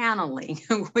channeling,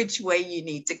 which way you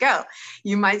need to go.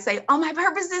 You might say, oh, my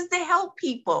purpose is to help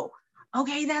people.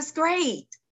 Okay, that's great.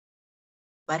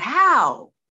 But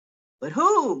how? But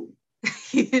who?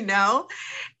 You know?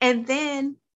 And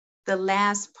then the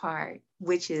last part,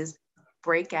 which is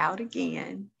break out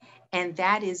again, and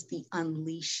that is the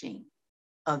unleashing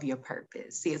of your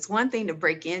purpose. See, it's one thing to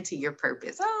break into your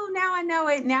purpose. Oh, now I know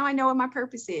it. Now I know what my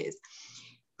purpose is.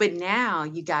 But now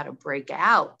you got to break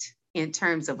out in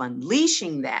terms of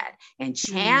unleashing that and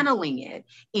channeling it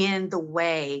in the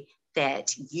way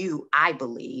that I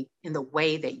believe, in the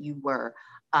way that you were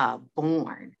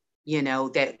born,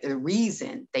 that the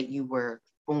reason that you were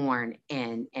born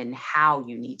and how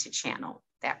you need to channel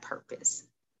that purpose.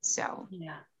 So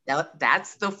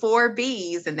that's the 4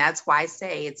 B's. And that's why I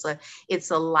say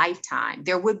it's a lifetime.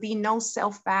 There would be no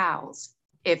self-vows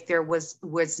if there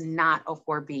was not a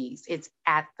 4 B's. It's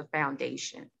at the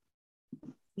foundation.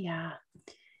 Yeah.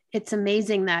 It's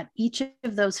amazing that each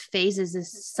of those phases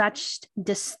is such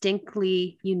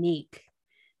distinctly unique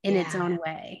in its own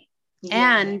way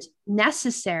and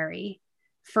necessary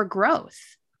for growth.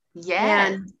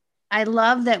 And I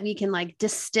love that we can like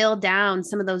distill down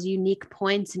some of those unique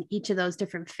points in each of those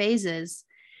different phases.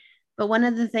 But one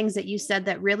of the things that you said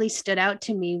that really stood out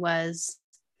to me was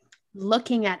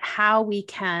looking at how we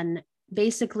can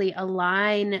basically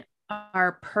align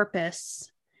our purpose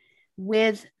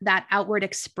with that outward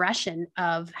expression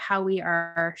of how we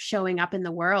are showing up in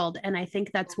the world. And I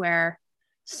think that's where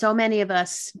so many of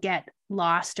us get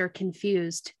lost or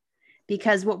confused,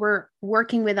 because what we're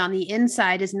working with on the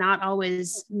inside is not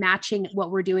always matching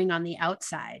what we're doing on the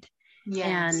outside.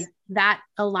 And that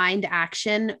aligned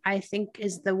action, I think,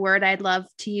 is the word I'd love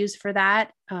to use for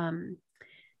that.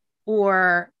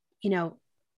 Or,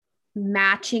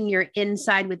 matching your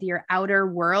inside with your outer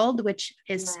world, which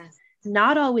is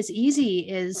not always easy,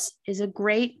 is a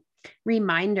great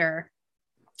reminder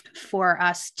for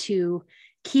us to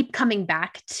keep coming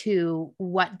back to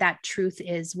what that truth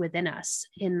is within us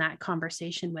in that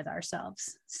conversation with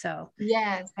ourselves. So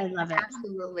yes, I love it.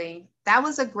 Absolutely. That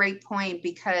was a great point,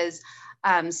 because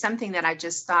something that I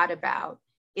just thought about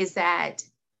is that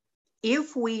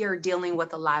if we are dealing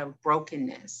with a lot of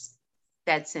brokenness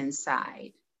that's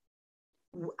inside,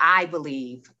 I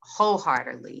believe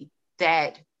wholeheartedly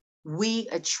that we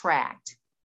attract,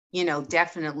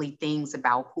 definitely things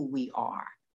about who we are.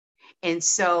 And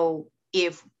so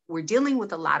if we're dealing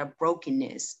with a lot of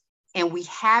brokenness and we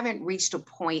haven't reached a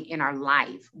point in our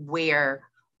life where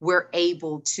we're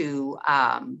able to,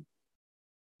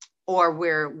 or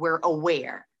we're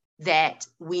aware that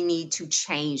we need to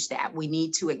change that, we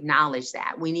need to acknowledge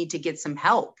that, we need to get some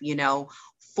help,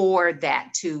 for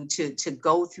that to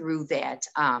go through that,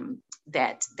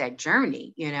 that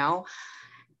journey,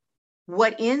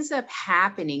 what ends up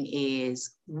happening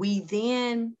is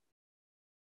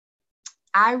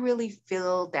I really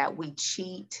feel that we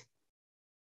cheat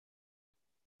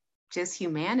just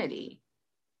humanity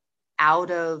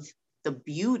out of the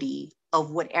beauty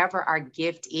of whatever our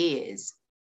gift is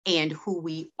and who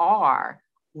we are,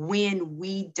 when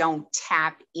we don't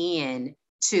tap in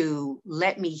to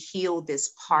let me heal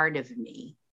this part of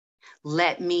me.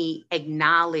 Let me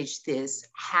acknowledge this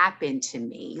happened to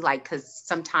me. Like, because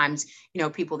sometimes,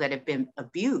 people that have been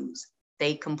abused,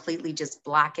 they completely just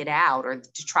block it out, or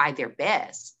to try their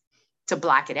best to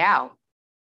block it out.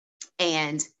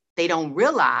 And they don't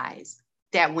realize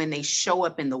that when they show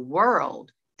up in the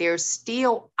world, they're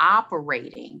still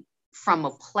operating from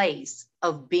a place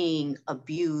of being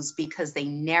abused because they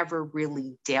never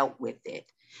really dealt with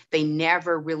it. They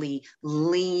never really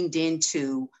leaned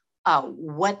into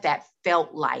what that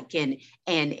felt like and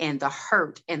the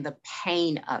hurt and the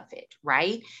pain of it,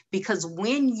 right? Because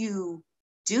when you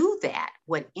do that,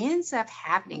 what ends up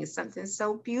happening is something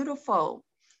so beautiful.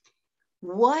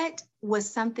 What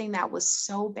was something that was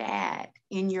so bad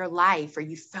in your life, or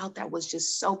you felt that was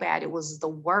just so bad, it was the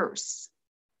worst?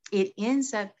 It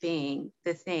ends up being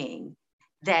the thing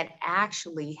that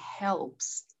actually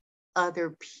helps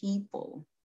other people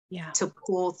to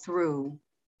pull through,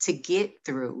 to get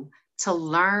through, to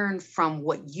learn from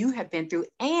what you have been through,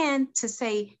 and to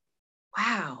say,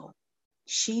 wow,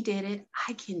 she did it,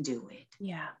 I can do it.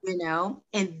 Yeah.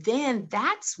 And then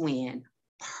that's when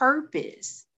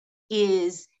purpose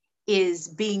is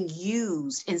being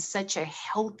used in such a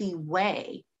healthy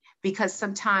way, because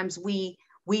sometimes we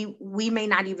may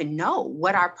not even know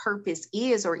what our purpose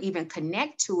is or even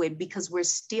connect to it, because we're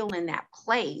still in that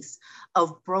place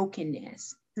of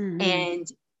brokenness. Mm-hmm. And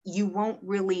you won't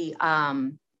really, I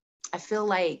feel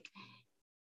like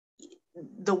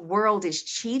the world is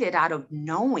cheated out of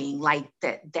knowing like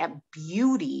that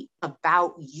beauty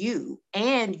about you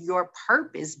and your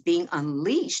purpose being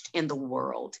unleashed in the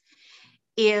world,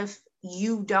 if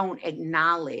you don't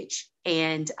acknowledge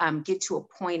and get to a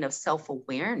point of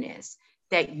self-awareness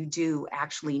that you do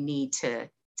actually need to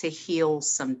heal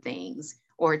some things,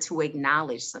 or to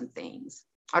acknowledge some things,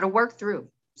 or to work through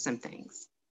some things.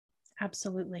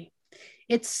 Absolutely.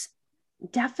 It's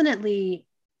definitely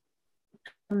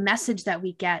a message that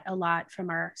we get a lot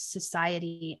from our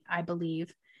society, I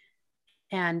believe.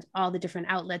 and all the different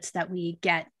outlets that we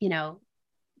get,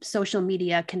 social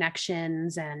media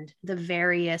connections and the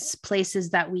various places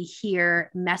that we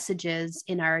hear messages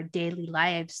in our daily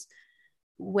lives,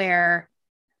 where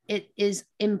it is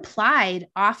implied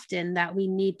often that we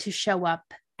need to show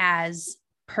up as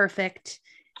perfect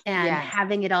and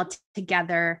having it all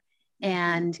together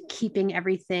and keeping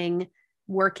everything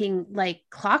working like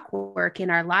clockwork in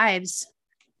our lives.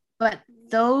 But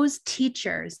those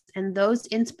teachers and those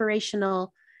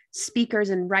inspirational speakers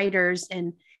and writers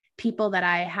and people that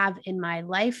I have in my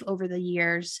life over the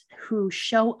years who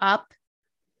show up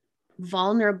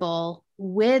vulnerable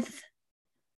with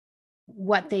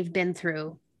what they've been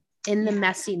through, in the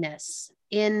messiness,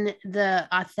 in the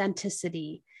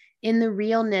authenticity, in the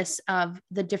realness of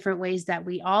the different ways that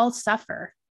we all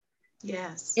suffer.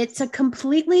 Yes. It's a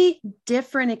completely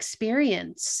different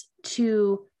experience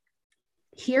to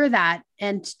hear that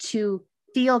and to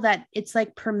feel that it's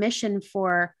like permission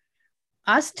for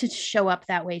us to show up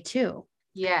that way too.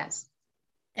 Yes.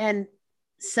 And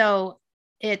so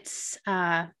it's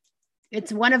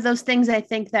one of those things, I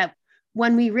think, that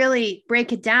when we really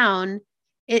break it down,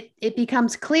 it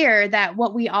becomes clear that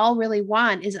what we all really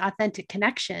want is authentic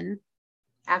connection.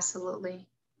 Absolutely.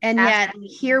 And yet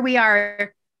here we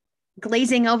are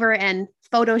glazing over and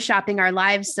photoshopping our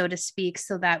lives, so to speak,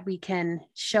 so that we can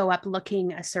show up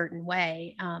looking a certain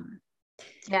way.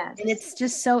 Yes. And it's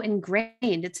just so ingrained.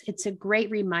 It's a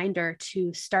great reminder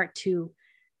to start to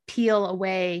peel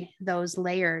away those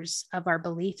layers of our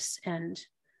beliefs and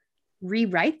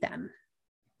rewrite them.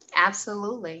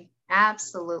 Absolutely.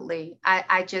 Absolutely.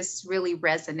 I just really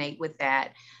resonate with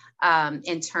that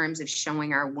in terms of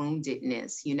showing our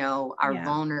woundedness,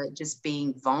 just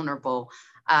being vulnerable.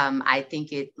 I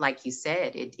think it, like you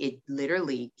said, it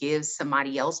literally gives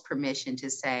somebody else permission to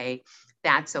say,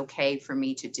 that's okay for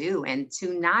me to do, and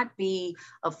to not be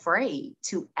afraid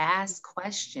to ask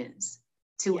questions,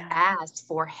 to ask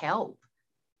for help.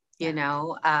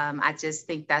 I just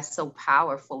think that's so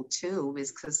powerful too,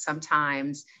 is because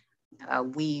sometimes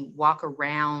we walk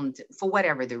around for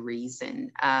whatever the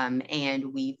reason,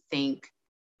 and we think,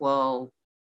 well,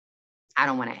 I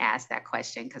don't want to ask that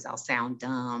question because I'll sound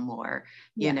dumb, or,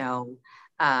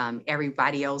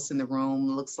 everybody else in the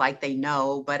room looks like they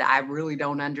know, but I really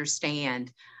don't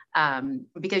understand,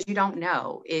 because you don't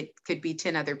know. It could be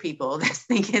 10 other people that's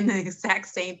thinking the exact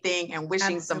same thing and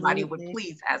wishing somebody would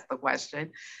please ask the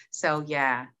question. So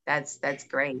yeah, that's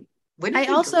great.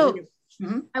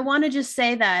 I want to just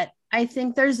say that I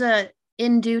think there's a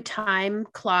in due time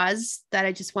clause that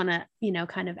I just want to,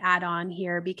 kind of add on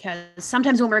here, because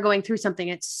sometimes when we're going through something,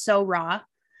 it's so raw.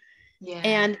 Yeah.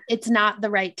 And it's not the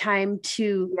right time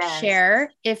to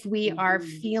share if we are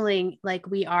feeling like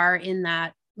we are in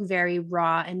that very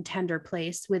raw and tender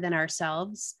place within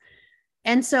ourselves.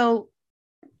 And so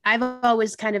I've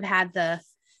always kind of had the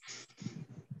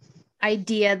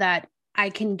idea that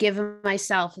I can give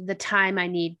myself the time I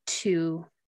need to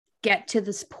get to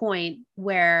this point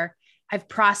where I've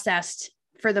processed,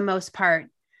 for the most part,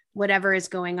 whatever is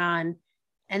going on.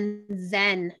 And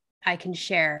then I can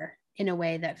share in a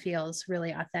way that feels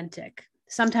really authentic.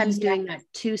 Sometimes doing that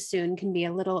too soon can be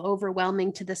a little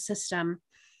overwhelming to the system.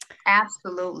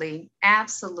 Absolutely.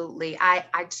 Absolutely. I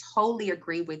totally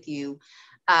agree with you.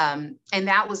 And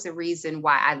that was the reason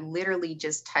why I literally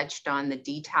just touched on the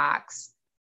detox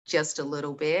just a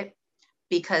little bit,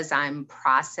 because I'm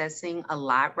processing a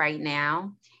lot right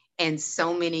now. And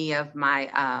so many of my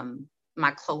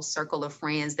my close circle of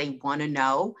friends, they want to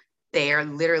know. They're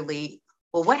literally,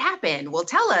 well, what happened? Well,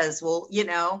 tell us. Well,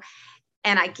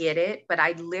 and I get it, but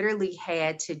I literally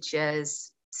had to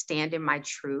just stand in my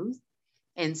truth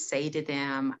and say to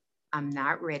them, I'm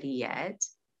not ready yet.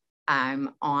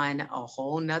 I'm on a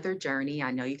whole nother journey.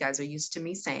 I know you guys are used to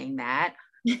me saying that,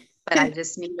 but I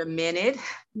just need a minute.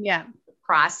 Yeah.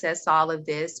 Process all of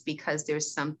this, because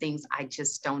there's some things I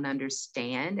just don't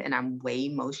understand, and I'm way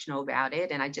emotional about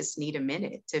it, and I just need a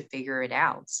minute to figure it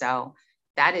out. So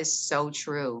that is so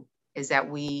true, is that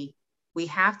we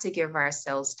have to give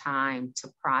ourselves time to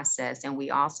process, and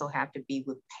we also have to be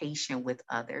patient with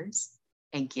others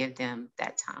and give them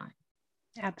that time.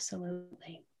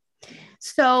 Absolutely.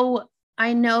 So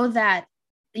I know that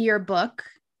your book,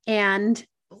 and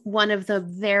one of the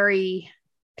very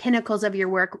pinnacles of your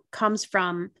work, comes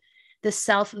from the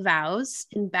self vows.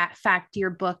 In fact,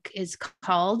 your book is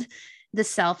called The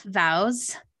Self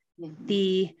Vows,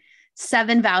 the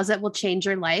 7 vows that will change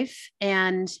your life.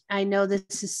 And I know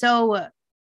this is so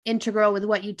integral with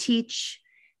what you teach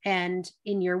and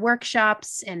in your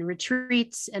workshops and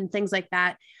retreats and things like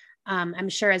that. I'm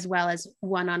sure, as well as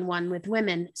one-on-one with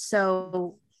women.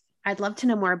 So I'd love to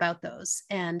know more about those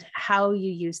and how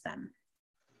you use them.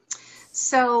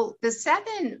 So the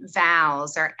 7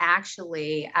 vows are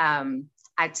actually,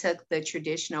 I took the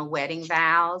traditional wedding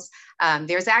vows.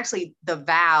 There's actually the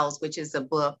vows, which is a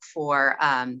book for,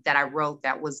 that I wrote,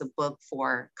 that was a book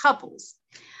for couples.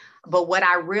 But what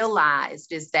I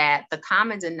realized is that the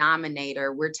common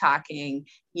denominator, we're talking,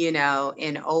 in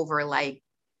over like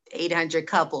 800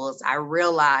 couples, I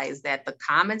realized that the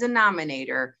common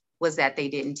denominator was that they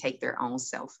didn't take their own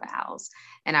self vows.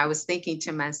 And I was thinking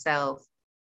to myself,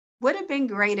 would have been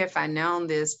great if I known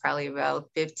this probably about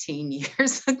 15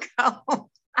 years ago.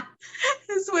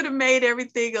 This would have made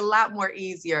everything a lot more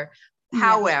easier. Yeah.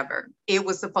 However, it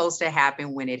was supposed to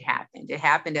happen when it happened. It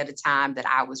happened at a time that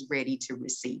I was ready to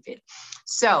receive it.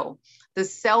 So the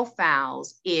self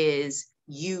vows is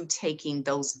you taking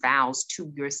those vows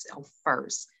to yourself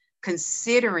first,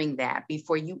 considering that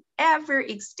before you ever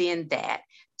extend that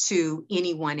to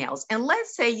anyone else. And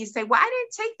let's say you say, well, I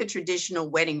didn't take the traditional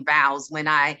wedding vows when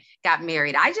I got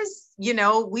married. I just,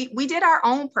 we did our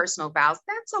own personal vows.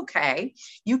 That's okay.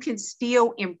 You can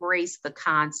still embrace the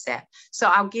concept. So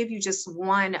I'll give you just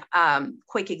one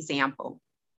quick example.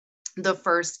 The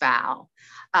first vow,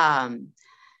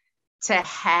 to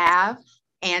have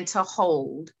and to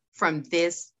hold from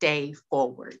this day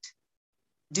forward.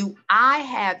 Do I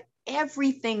have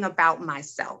everything about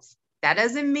myself? That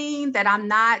doesn't mean that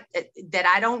that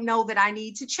I don't know that I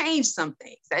need to change some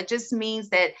things. That just means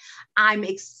that I'm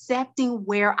accepting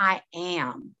where I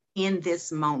am in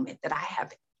this moment, that I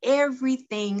have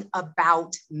everything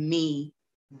about me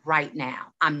right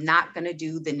now. I'm not going to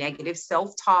do the negative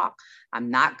self-talk. I'm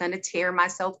not going to tear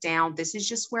myself down. This is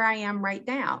just where I am right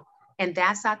now. And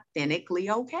that's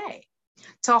authentically okay.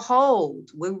 To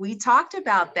hold, when we talked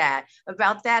about that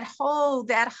hold,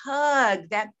 that hug,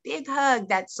 that big hug,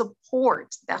 that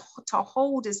support, that to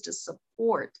hold is to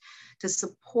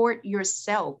support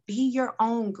yourself, be your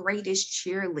own greatest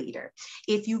cheerleader.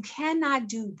 If you cannot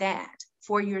do that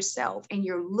for yourself and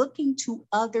you're looking to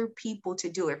other people to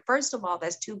do it, first of all,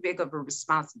 that's too big of a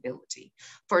responsibility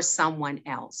for someone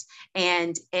else.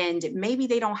 And maybe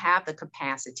they don't have the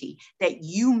capacity that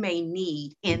you may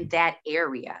need in that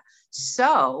area.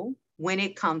 So when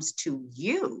it comes to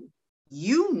you,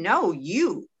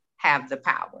 you have the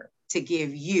power to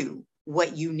give you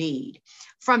what you need.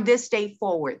 From this day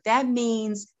forward, that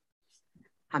means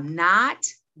I'm not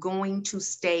going to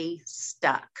stay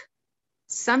stuck.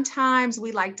 Sometimes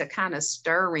we like to kind of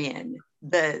stir in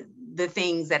the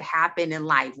things that happen in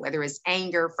life, whether it's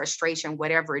anger, frustration,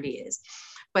 whatever it is.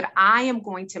 But I am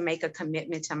going to make a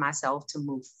commitment to myself to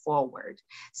move forward.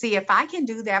 See, if I can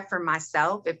do that for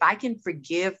myself, if I can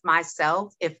forgive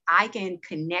myself, if I can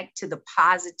connect to the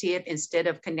positive instead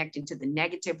of connecting to the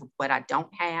negative of what I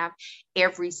don't have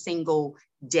every single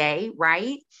day,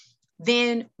 right?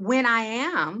 Then when I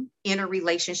am in a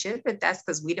relationship, if that's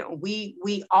because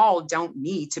we all don't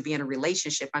need to be in a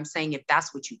relationship. I'm saying if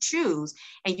that's what you choose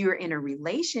and you're in a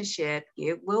relationship,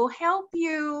 it will help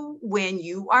you when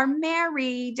you are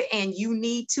married and you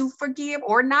need to forgive,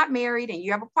 or not married and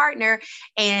you have a partner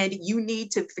and you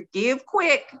need to forgive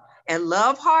quick and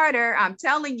love harder. I'm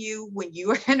telling you, when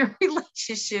you are in a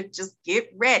relationship, just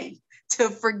get ready to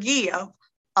forgive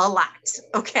a lot.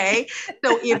 Okay.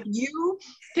 So if you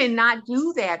cannot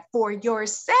do that for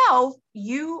yourself,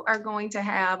 you are going to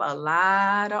have a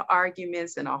lot of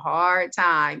arguments and a hard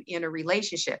time in a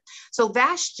relationship. So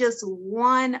that's just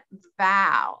one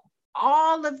vow.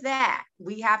 All of that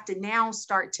we have to now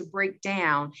start to break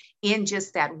down in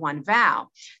just that one vow.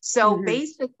 So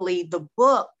basically the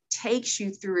book takes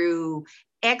you through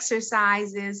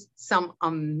exercises, some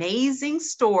amazing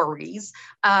stories,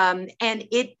 and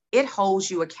it holds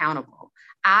you accountable.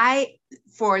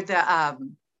 For the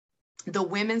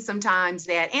women sometimes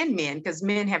and men, because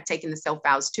men have taken the self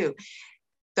vows too.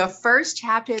 The first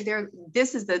chapter there,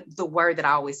 this is the word that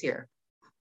I always hear.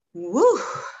 Woo,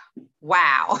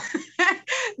 wow.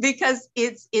 Because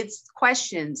it's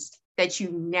questions that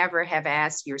you never have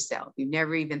asked yourself. You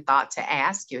never even thought to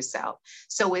ask yourself.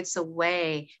 So it's a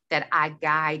way that I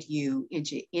guide you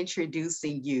into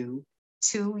introducing you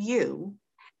to you.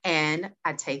 And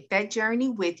I take that journey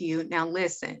with you. Now,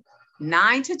 listen,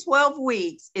 9 to 12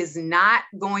 weeks is not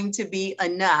going to be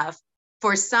enough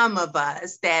for some of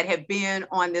us that have been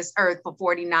on this earth for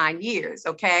 49 years.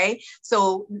 Okay.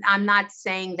 So I'm not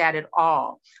saying that at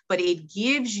all, but it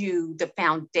gives you the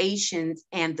foundations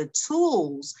and the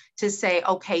tools to say,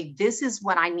 okay, this is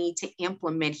what I need to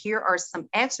implement. Here are some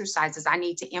exercises I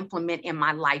need to implement in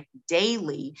my life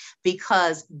daily,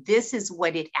 because this is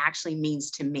what it actually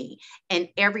means to me. And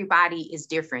everybody is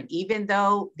different. Even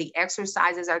though the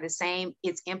exercises are the same,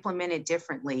 it's implemented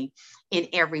differently in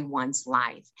everyone's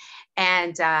life.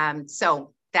 And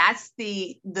so that's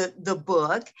the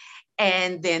book.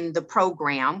 And then the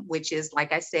program, which is,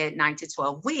 like I said, 9 to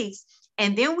 12 weeks.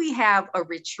 And then we have a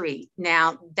retreat.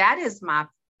 Now, that is my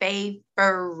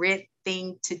favorite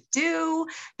thing to do,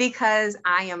 because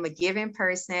I am a giving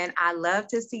person. I love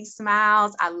to see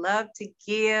smiles. I love to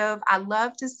give. I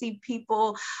love to see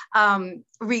people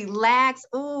relax.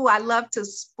 Oh, I love to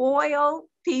spoil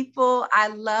people. I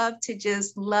love to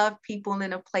just love people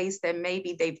in a place that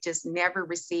maybe they've just never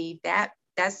received. That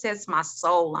sets my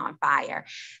soul on fire.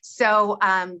 So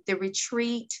the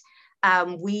retreat,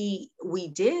 we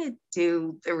did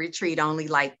do the retreat only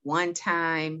like one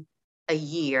time a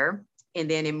year, and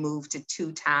then it moved to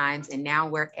 2 times, and now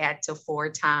we're at to 4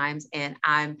 times. And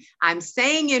I'm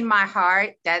saying in my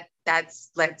heart that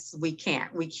we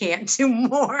can't do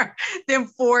more than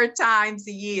 4 times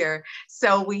a year.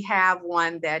 So we have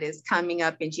one that is coming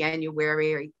up in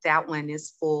January. That one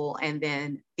is full, and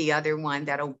then the other one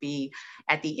that'll be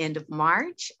at the end of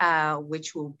March,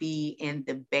 which will be in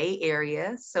the Bay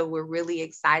Area. So we're really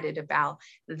excited about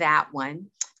that one.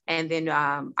 And then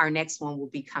our next one will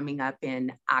be coming up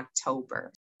in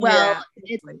October. Well, yeah.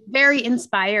 It's very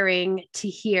inspiring to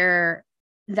hear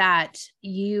that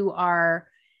you are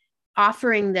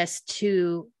offering this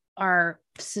to our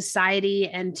society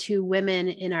and to women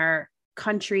in our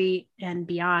country and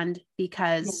beyond,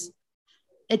 because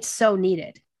it's so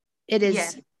needed. It is.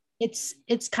 Yeah.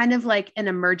 It's kind of like an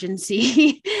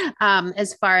emergency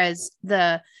as far as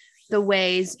the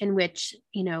ways in which,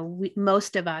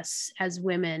 most of us as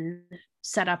women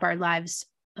set up our lives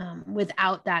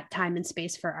without that time and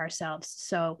space for ourselves.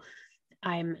 So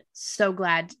I'm so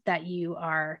glad that you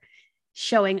are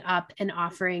showing up and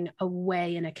offering a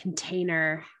way in a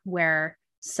container where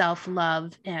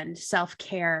self-love and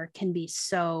self-care can be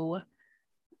so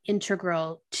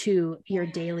integral to your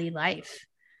daily life.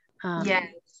 Yes.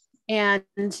 And,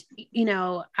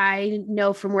 I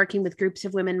know from working with groups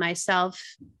of women myself,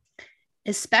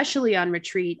 especially on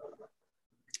retreat,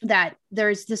 that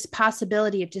there's this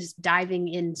possibility of just diving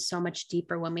in so much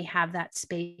deeper when we have that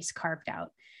space carved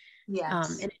out.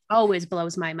 Yes. And it always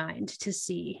blows my mind to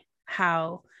see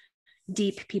how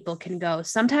deep people can go.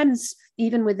 Sometimes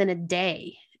even within a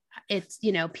day, it's,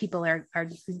 people are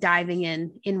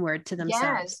diving inward to themselves.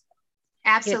 Yes,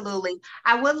 absolutely.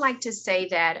 I would like to say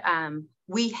that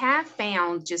we have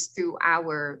found just through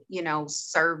our,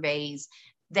 surveys,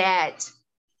 that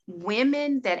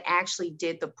women that actually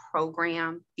did the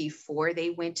program before they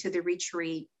went to the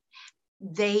retreat,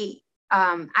 they,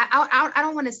 I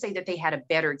don't want to say that they had a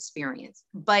better experience,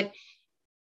 but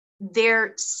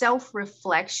their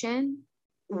self-reflection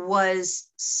was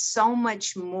so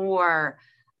much more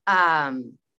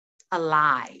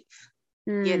alive.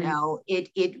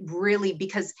 It really,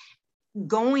 because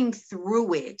going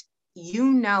through it,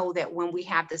 that when we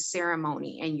have the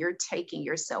ceremony and you're taking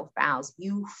yourself vows,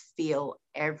 you feel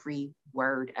every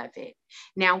word of it.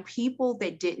 Now, people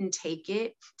that didn't take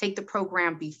the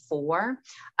program before,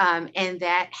 and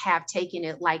that have taken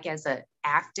it like as an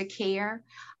aftercare,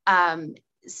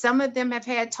 some of them have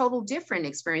had total different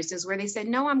experiences where they said,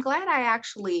 no, I'm glad I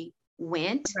actually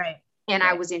went. Right. And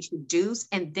I was introduced,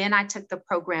 and then I took the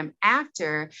program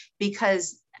after,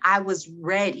 because I was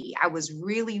ready. I was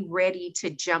really ready to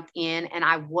jump in, and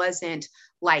I wasn't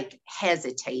like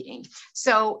hesitating.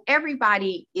 So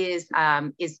everybody is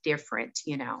different,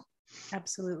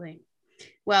 Absolutely.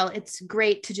 Well, it's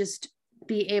great to just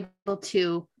be able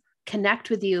to connect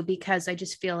with you, because I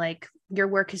just feel like your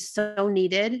work is so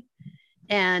needed.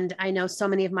 And I know so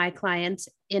many of my clients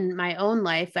in my own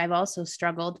life, I've also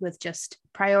struggled with just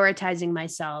prioritizing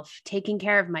myself, taking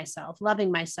care of myself,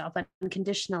 loving myself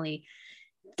unconditionally,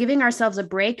 giving ourselves a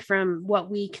break from what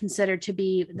we consider to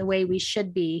be the way we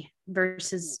should be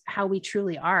versus how we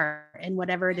truly are and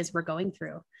whatever it is we're going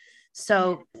through.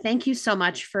 So thank you so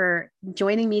much for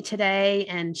joining me today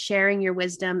and sharing your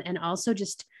wisdom, and also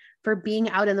just for being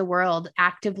out in the world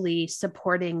actively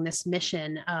supporting this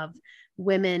mission of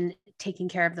women taking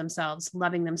care of themselves,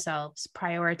 loving themselves,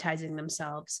 prioritizing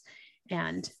themselves,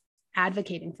 and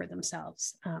advocating for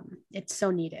themselves. It's so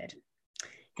needed.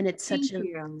 And it's such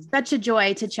a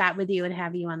joy to chat with you and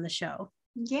have you on the show.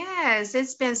 Yes,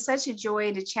 it's been such a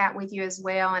joy to chat with you as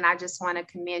well. And I just want to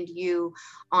commend you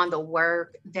on the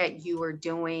work that you are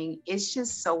doing. It's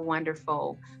just so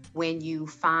wonderful when you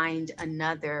find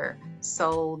another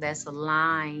soul that's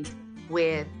aligned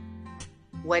with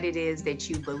what it is that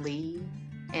you believe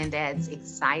and that's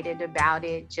excited about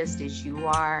it just as you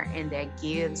are, and that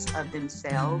gives of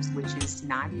themselves, which is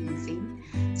not easy.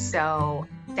 So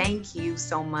thank you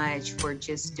so much for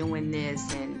just doing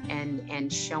this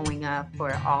and showing up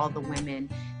for all the women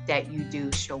that you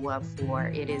do show up for.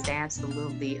 It is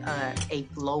absolutely a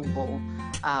global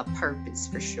purpose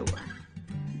for sure.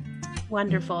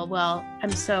 Wonderful. Well,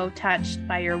 I'm so touched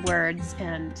by your words,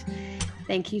 and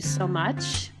thank you so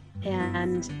much.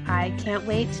 And I can't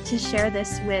wait to share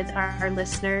this with our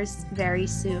listeners very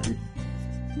soon.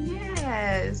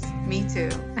 Yes, me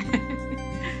too.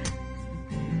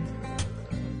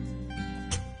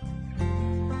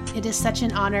 It is such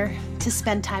an honor to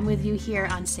spend time with you here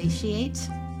on Satiate,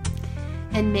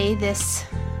 and may this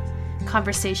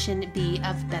conversation be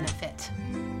of benefit.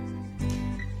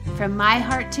 From my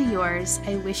heart to yours,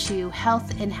 I wish you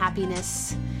health and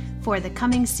happiness for the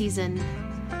coming season,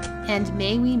 and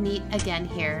may we meet again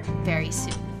here very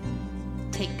soon.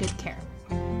 Take good care.